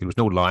 Like there was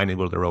no line in the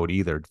middle of the road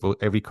either.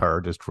 Every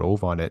car just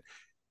drove on it,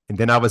 and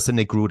then all of a sudden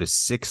it grew to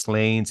 6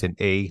 lanes and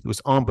 8. It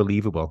was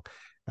unbelievable.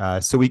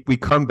 So we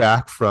come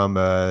back from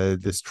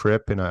this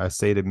trip, and I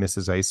say to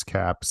Mrs.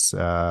 Icecap's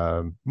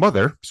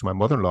mother, so my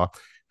mother-in-law,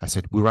 I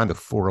said, we were on the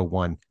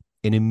 401.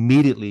 And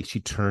immediately she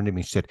turned to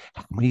me and she said,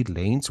 how many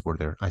lanes were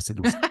there? I said,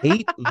 it was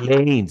 8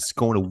 lanes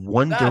going to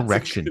one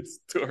direction. That's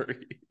a good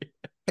story.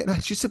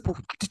 And she said, well,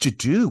 what did you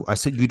do? I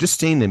said, you just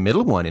stay in the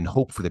middle one and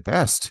hope for the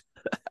best.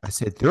 I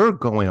said, they're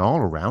going all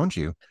around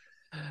you.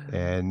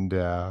 And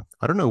I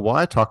don't know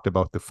why I talked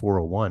about the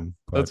 401.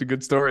 But That's a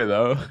good story,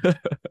 though.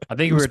 I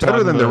think it was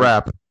better than the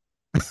rap.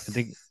 I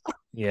think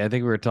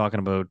we were talking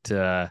about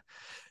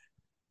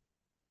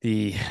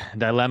the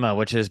dilemma,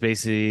 which is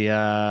basically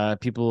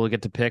people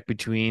get to pick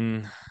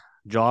between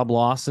job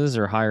losses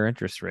or higher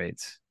interest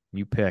rates.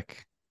 You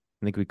pick.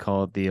 I think we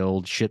call it the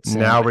old shit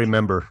sandwich. Now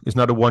remember, it's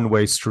not a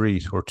one-way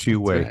street or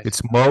two-way. Right.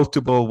 It's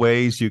multiple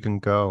ways you can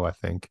go, I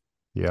think.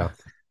 Yeah.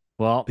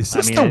 Well, Is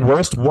this the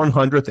worst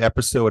 100th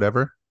episode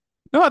ever?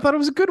 No, I thought it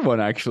was a good one,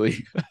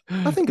 actually.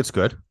 I think it's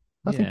good.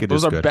 I think it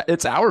is good.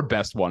 It's our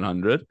best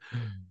 100.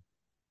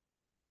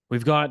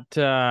 We've got Ben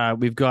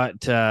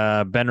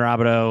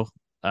Rabideau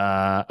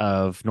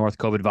of North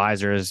Cove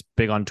Advisors,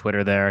 big on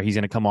Twitter there. He's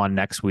going to come on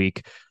next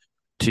week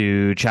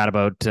to chat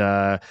about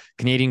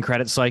Canadian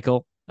credit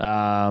cycle,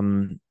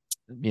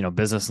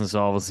 business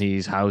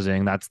insolvencies,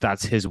 housing.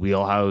 That's his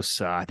wheelhouse.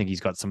 I think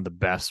he's got some of the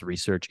best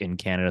research in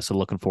Canada. So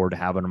looking forward to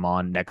having him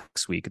on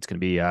next week. It's going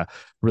to be a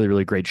really,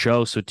 really great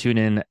show. So tune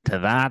in to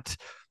that.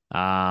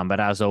 But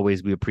as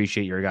always, we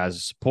appreciate your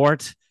guys'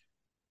 support,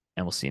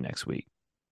 and we'll see you next week.